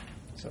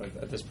 So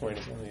at this point,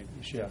 it's only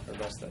Mashiach or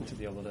less than to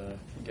be able to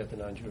get the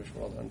non-Jewish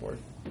world on board.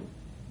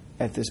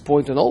 At this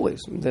point and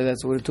always.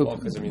 That's what it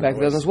took back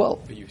then as well.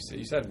 But you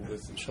said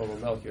with Shlomo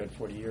Melch, you had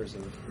 40 years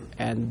of...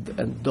 And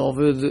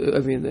David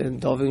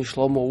and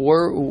Shlomo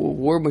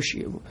were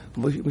Mashiach.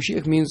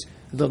 Mashiach means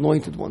the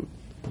anointed one.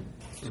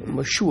 So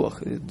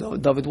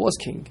Mashiach. David was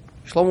king.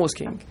 Shlomo was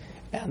king.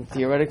 And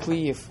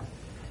theoretically, if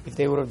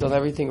they would have done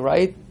everything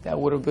right, that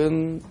would have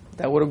been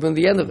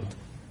the end of it.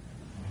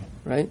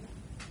 Right?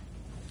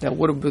 That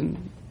would have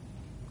been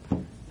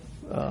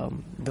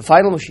the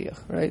final Mashiach,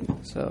 right?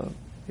 So,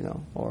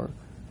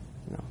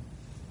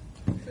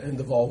 End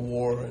of all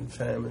war and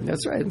famine.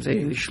 That's right. I'm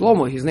saying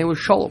Shlomo, his name was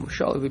Shalom.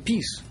 Shalom,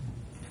 peace.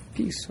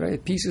 Peace,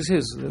 right? Peace is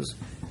his. There's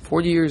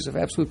 40 years of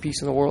absolute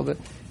peace in the world.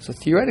 So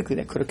theoretically,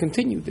 that could have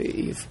continued.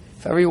 If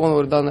everyone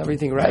would have done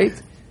everything right,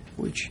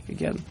 which,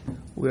 again,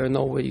 we are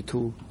not ready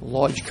to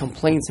lodge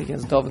complaints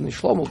against David and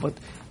Shlomo, but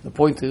the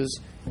point is,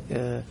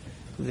 100%.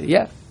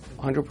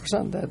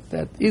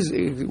 That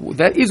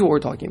is what we're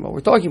talking about.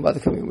 We're talking about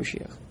the coming of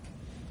Mashiach.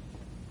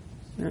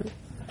 Yeah.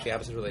 The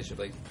opposite relationship,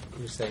 like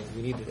you're saying,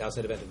 we need the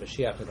outside event of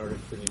Mashiach in order to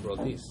bring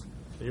world peace.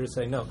 But you're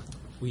saying, no,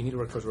 we need to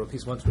work towards world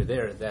peace. Once we're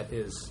there, that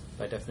is,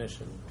 by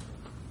definition,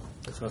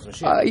 that's not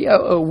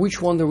Mashiach.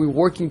 Which one are we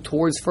working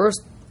towards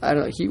first? I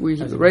don't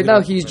know. Right now,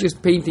 he's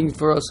just painting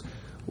for us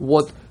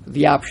what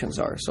the options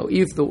are. So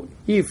if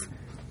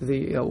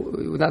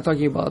we're not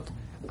talking about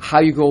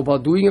how you go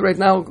about doing it right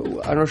now.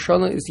 On Rosh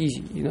Hashanah, it's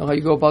easy. You know how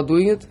you go about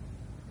doing it?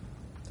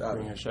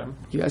 Bring Hashem.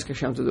 You ask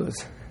Hashem to do it.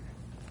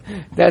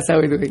 That's how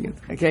we're doing it.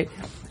 Okay.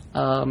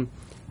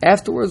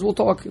 Afterwards, we'll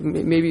talk.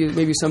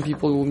 Maybe some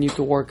people will need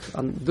to work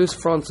on this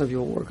front. Some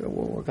people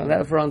will work on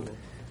that front.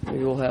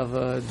 Maybe we'll have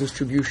a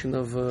distribution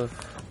of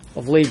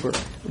labor.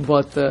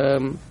 But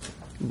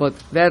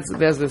that's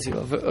the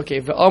deal. Okay.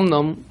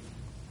 V'amnam.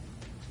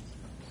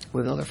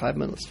 With another 5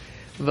 minutes.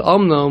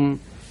 V'amnam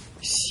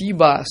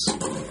sibas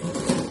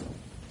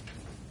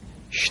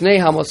shnei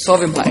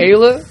hamasavim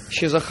ha'ele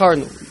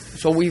shezacharnu.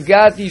 So we've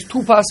got these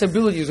two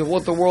possibilities of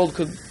what the world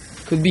could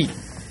be.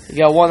 You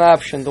got one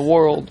option. The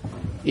world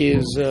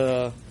is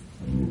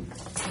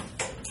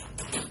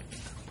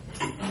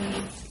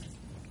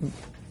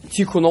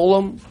Tikkun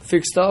Olam,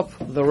 fixed up.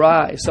 The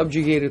Ra is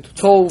subjugated to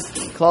Tov.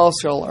 Klal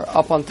Yisrael are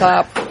up on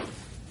top,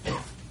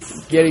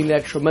 getting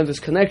that tremendous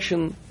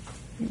connection,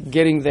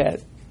 getting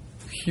that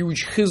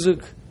huge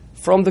chizuk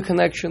from the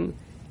connection,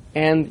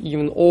 and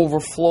even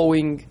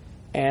overflowing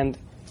and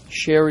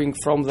sharing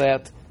from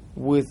that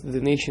with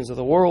the nations of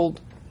the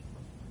world.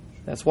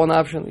 That's one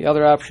option. The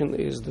other option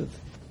is that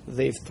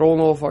they've thrown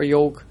off our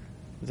yoke,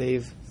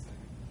 they've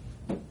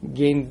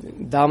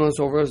gained dominance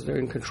over us, they're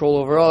in control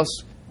over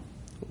us.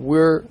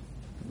 We're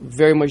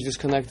very much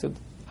disconnected.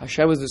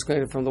 Hashem is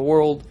disconnected from the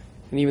world,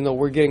 and even though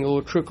we're getting a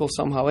little trickle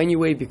somehow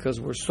anyway, because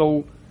we're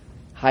so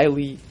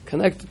highly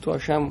connected to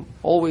Hashem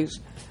always,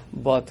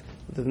 but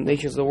the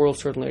nations of the world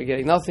certainly are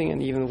getting nothing,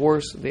 and even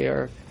worse, they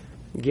are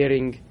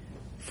getting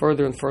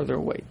further and further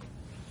away.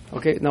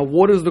 Okay, now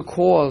what is the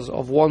cause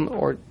of one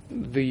or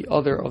the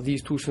other of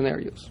these two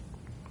scenarios?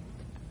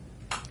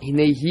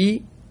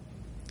 Hinehi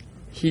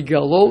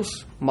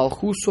higalos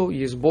malchuso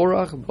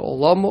yizborach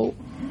be'olamo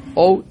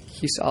o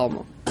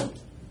hisalma.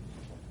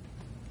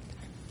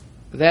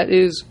 That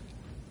is,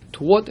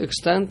 to what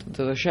extent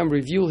does Hashem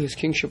reveal His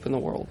kingship in the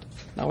world?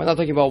 Now, we're not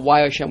talking about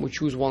why Hashem would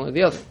choose one or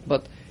the other,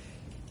 but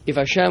if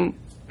Hashem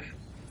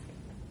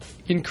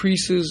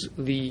increases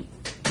the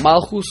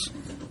Malchus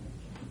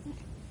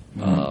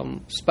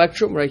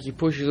spectrum, right, He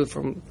pushes it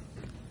from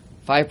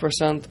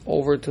 5%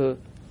 over to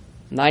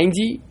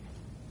 90%,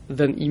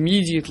 then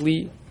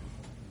immediately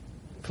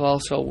Klal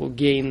Yisrael will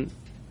gain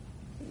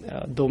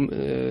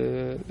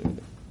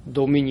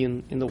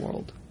dominion in the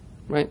world,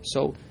 right?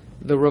 So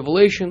the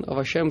revelation of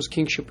Hashem's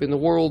kingship in the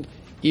world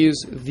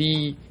is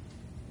the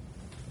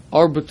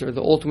arbiter,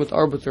 the ultimate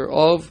arbiter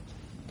of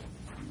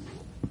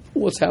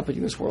what's happening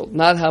in this world.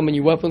 Not how many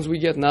weapons we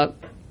get, not,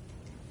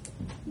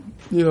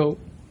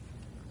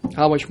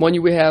 how much money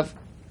we have,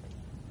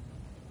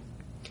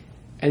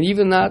 and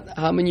even not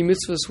how many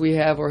mitzvahs we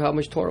have or how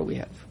much Torah we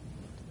have.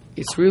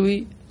 It's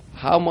really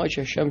how much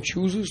Hashem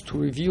chooses to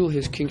reveal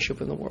His kingship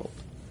in the world.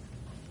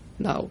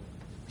 Now,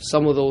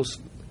 some of those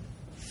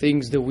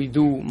things that we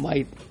do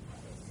might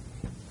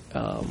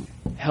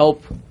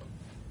help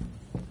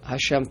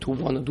Hashem to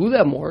want to do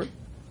that more,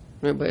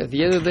 right? But at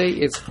the end of the day,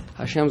 it's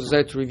Hashem's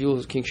desire to reveal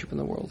His kingship in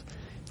the world.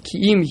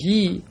 Ki'im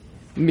hi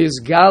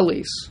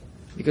mizgales,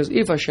 because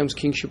if Hashem's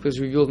kingship is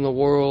revealed in the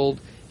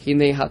world,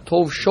 hinei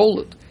hatov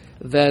sholet,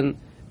 then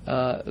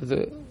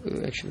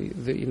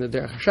in the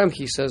Derech Hashem,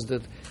 he says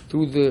that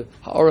through the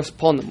ha'aras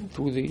ponim,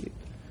 through the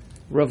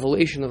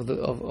revelation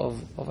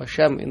of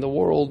Hashem in the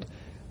world,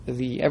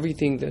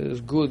 everything that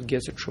is good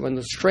gets a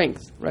tremendous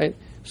strength, right?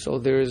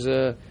 So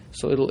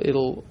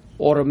it'll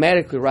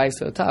automatically rise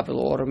to the top.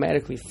 It'll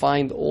automatically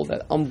find all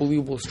that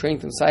unbelievable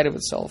strength inside of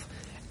itself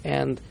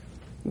and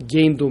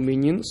gain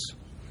dominions.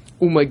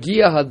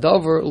 Umagia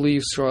hadavar li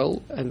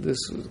Yisrael, and this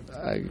is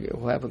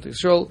what happened to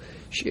Yisrael.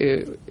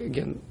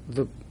 Again,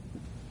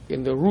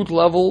 in the root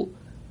level,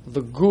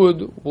 the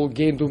good will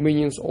gain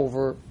dominions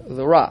over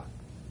the Ra.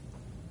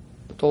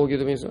 The total gain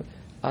dominions.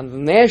 On the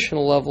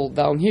national level,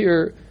 down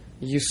here,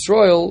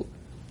 Yisrael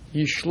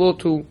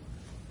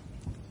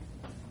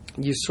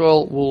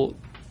will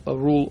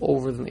rule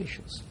over the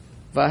nations.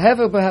 And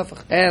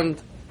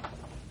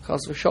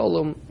chas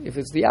v'shalom, if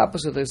it's the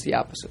opposite, it's the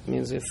opposite. It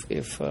means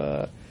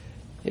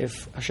if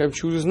Hashem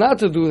chooses not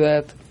to do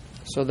that,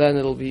 so then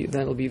it'll be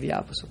the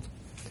opposite.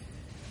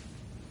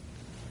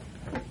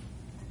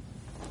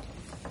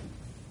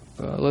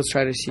 Let's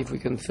try to see if we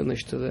can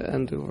finish to the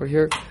end over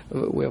here.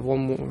 We have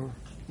one more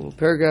little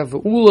paragraph.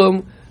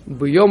 V'ulam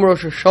b'yom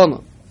Rosh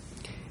Hashanah,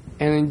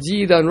 and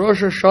indeed on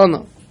Rosh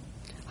Hashanah,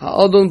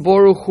 ha'adon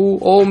Baruch Hu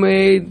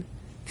omeid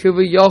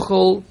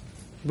kiviyachol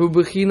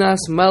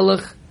b'bechinas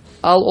melech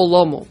al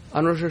olamo.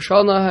 On Rosh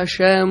Hashanah,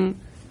 Hashem,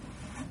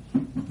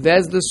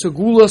 that's the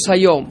Segulas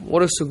Hayom.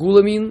 What does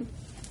Segula mean?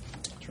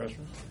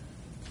 Treasure.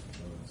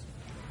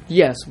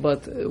 Yes,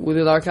 but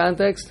within our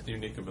context,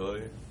 Unique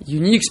ability.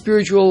 Unique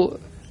spiritual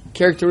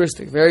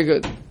characteristic. Very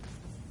good.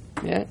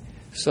 Yeah.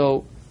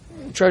 So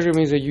treasure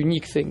means a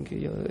unique thing,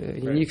 a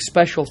unique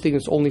special thing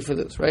that's only for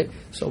this, right?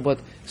 So, but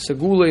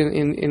Segula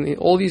in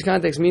all these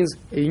contexts means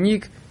a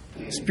unique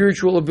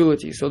spiritual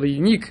ability. So the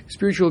unique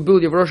spiritual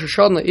ability of Rosh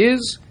Hashanah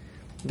is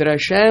that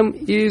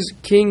Hashem is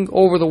king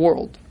over the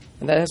world.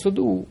 And that has to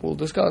do, we'll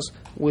discuss,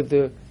 with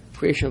the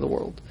creation of the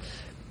world.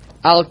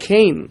 Al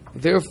Kain,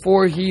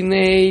 therefore,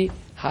 Hine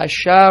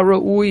Hashara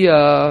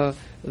Uya.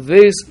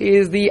 This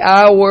is the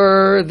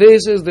hour,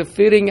 this is the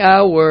fitting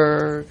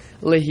hour,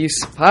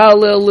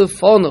 Lehispale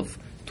Lefonov,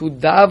 to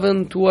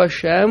daven to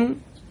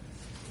Hashem,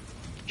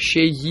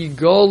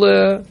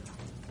 Sheyigole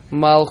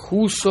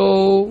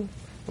Malchuso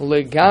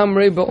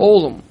Legamre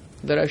Be'olam,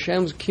 that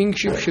Hashem's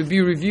kingship should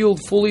be revealed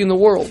fully in the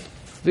world.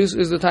 This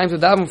is the time to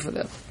daven for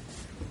that.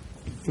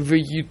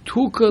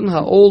 V'yitukan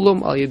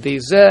ha'olam al yedei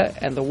zeh,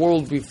 and the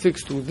world will be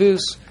fixed to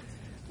this.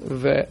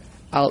 Ve'al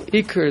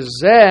ikar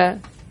zeh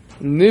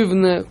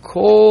nivne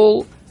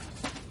kol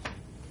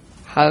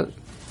ha'nusach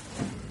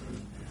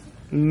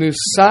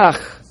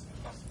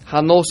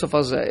ha'nosaf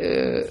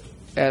hazeh,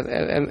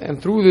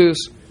 and through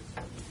this,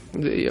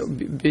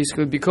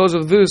 basically because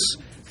of this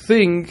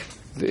thing,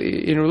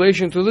 in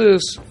relation to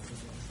this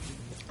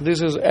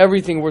is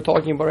everything we're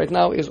talking about right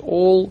now is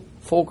all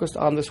focused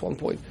on this one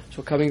point.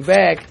 So coming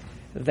back,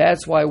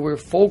 that's why we're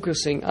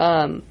focusing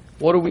on,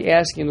 what are we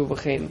asking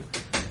Uvechein?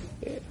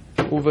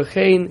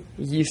 Uvechein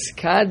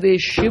yiskade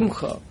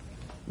shimcha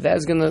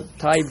that's going to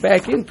tie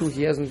back into,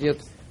 he hasn't yet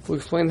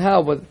explained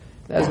how, but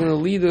that's going to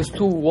lead us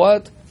to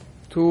what?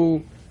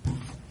 To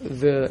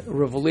the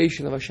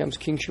revelation of Hashem's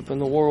kingship in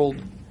the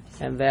world,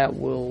 and that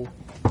will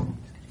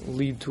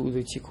lead to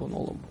the Tikkun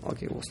Olam.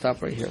 Okay, we'll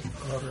stop right here.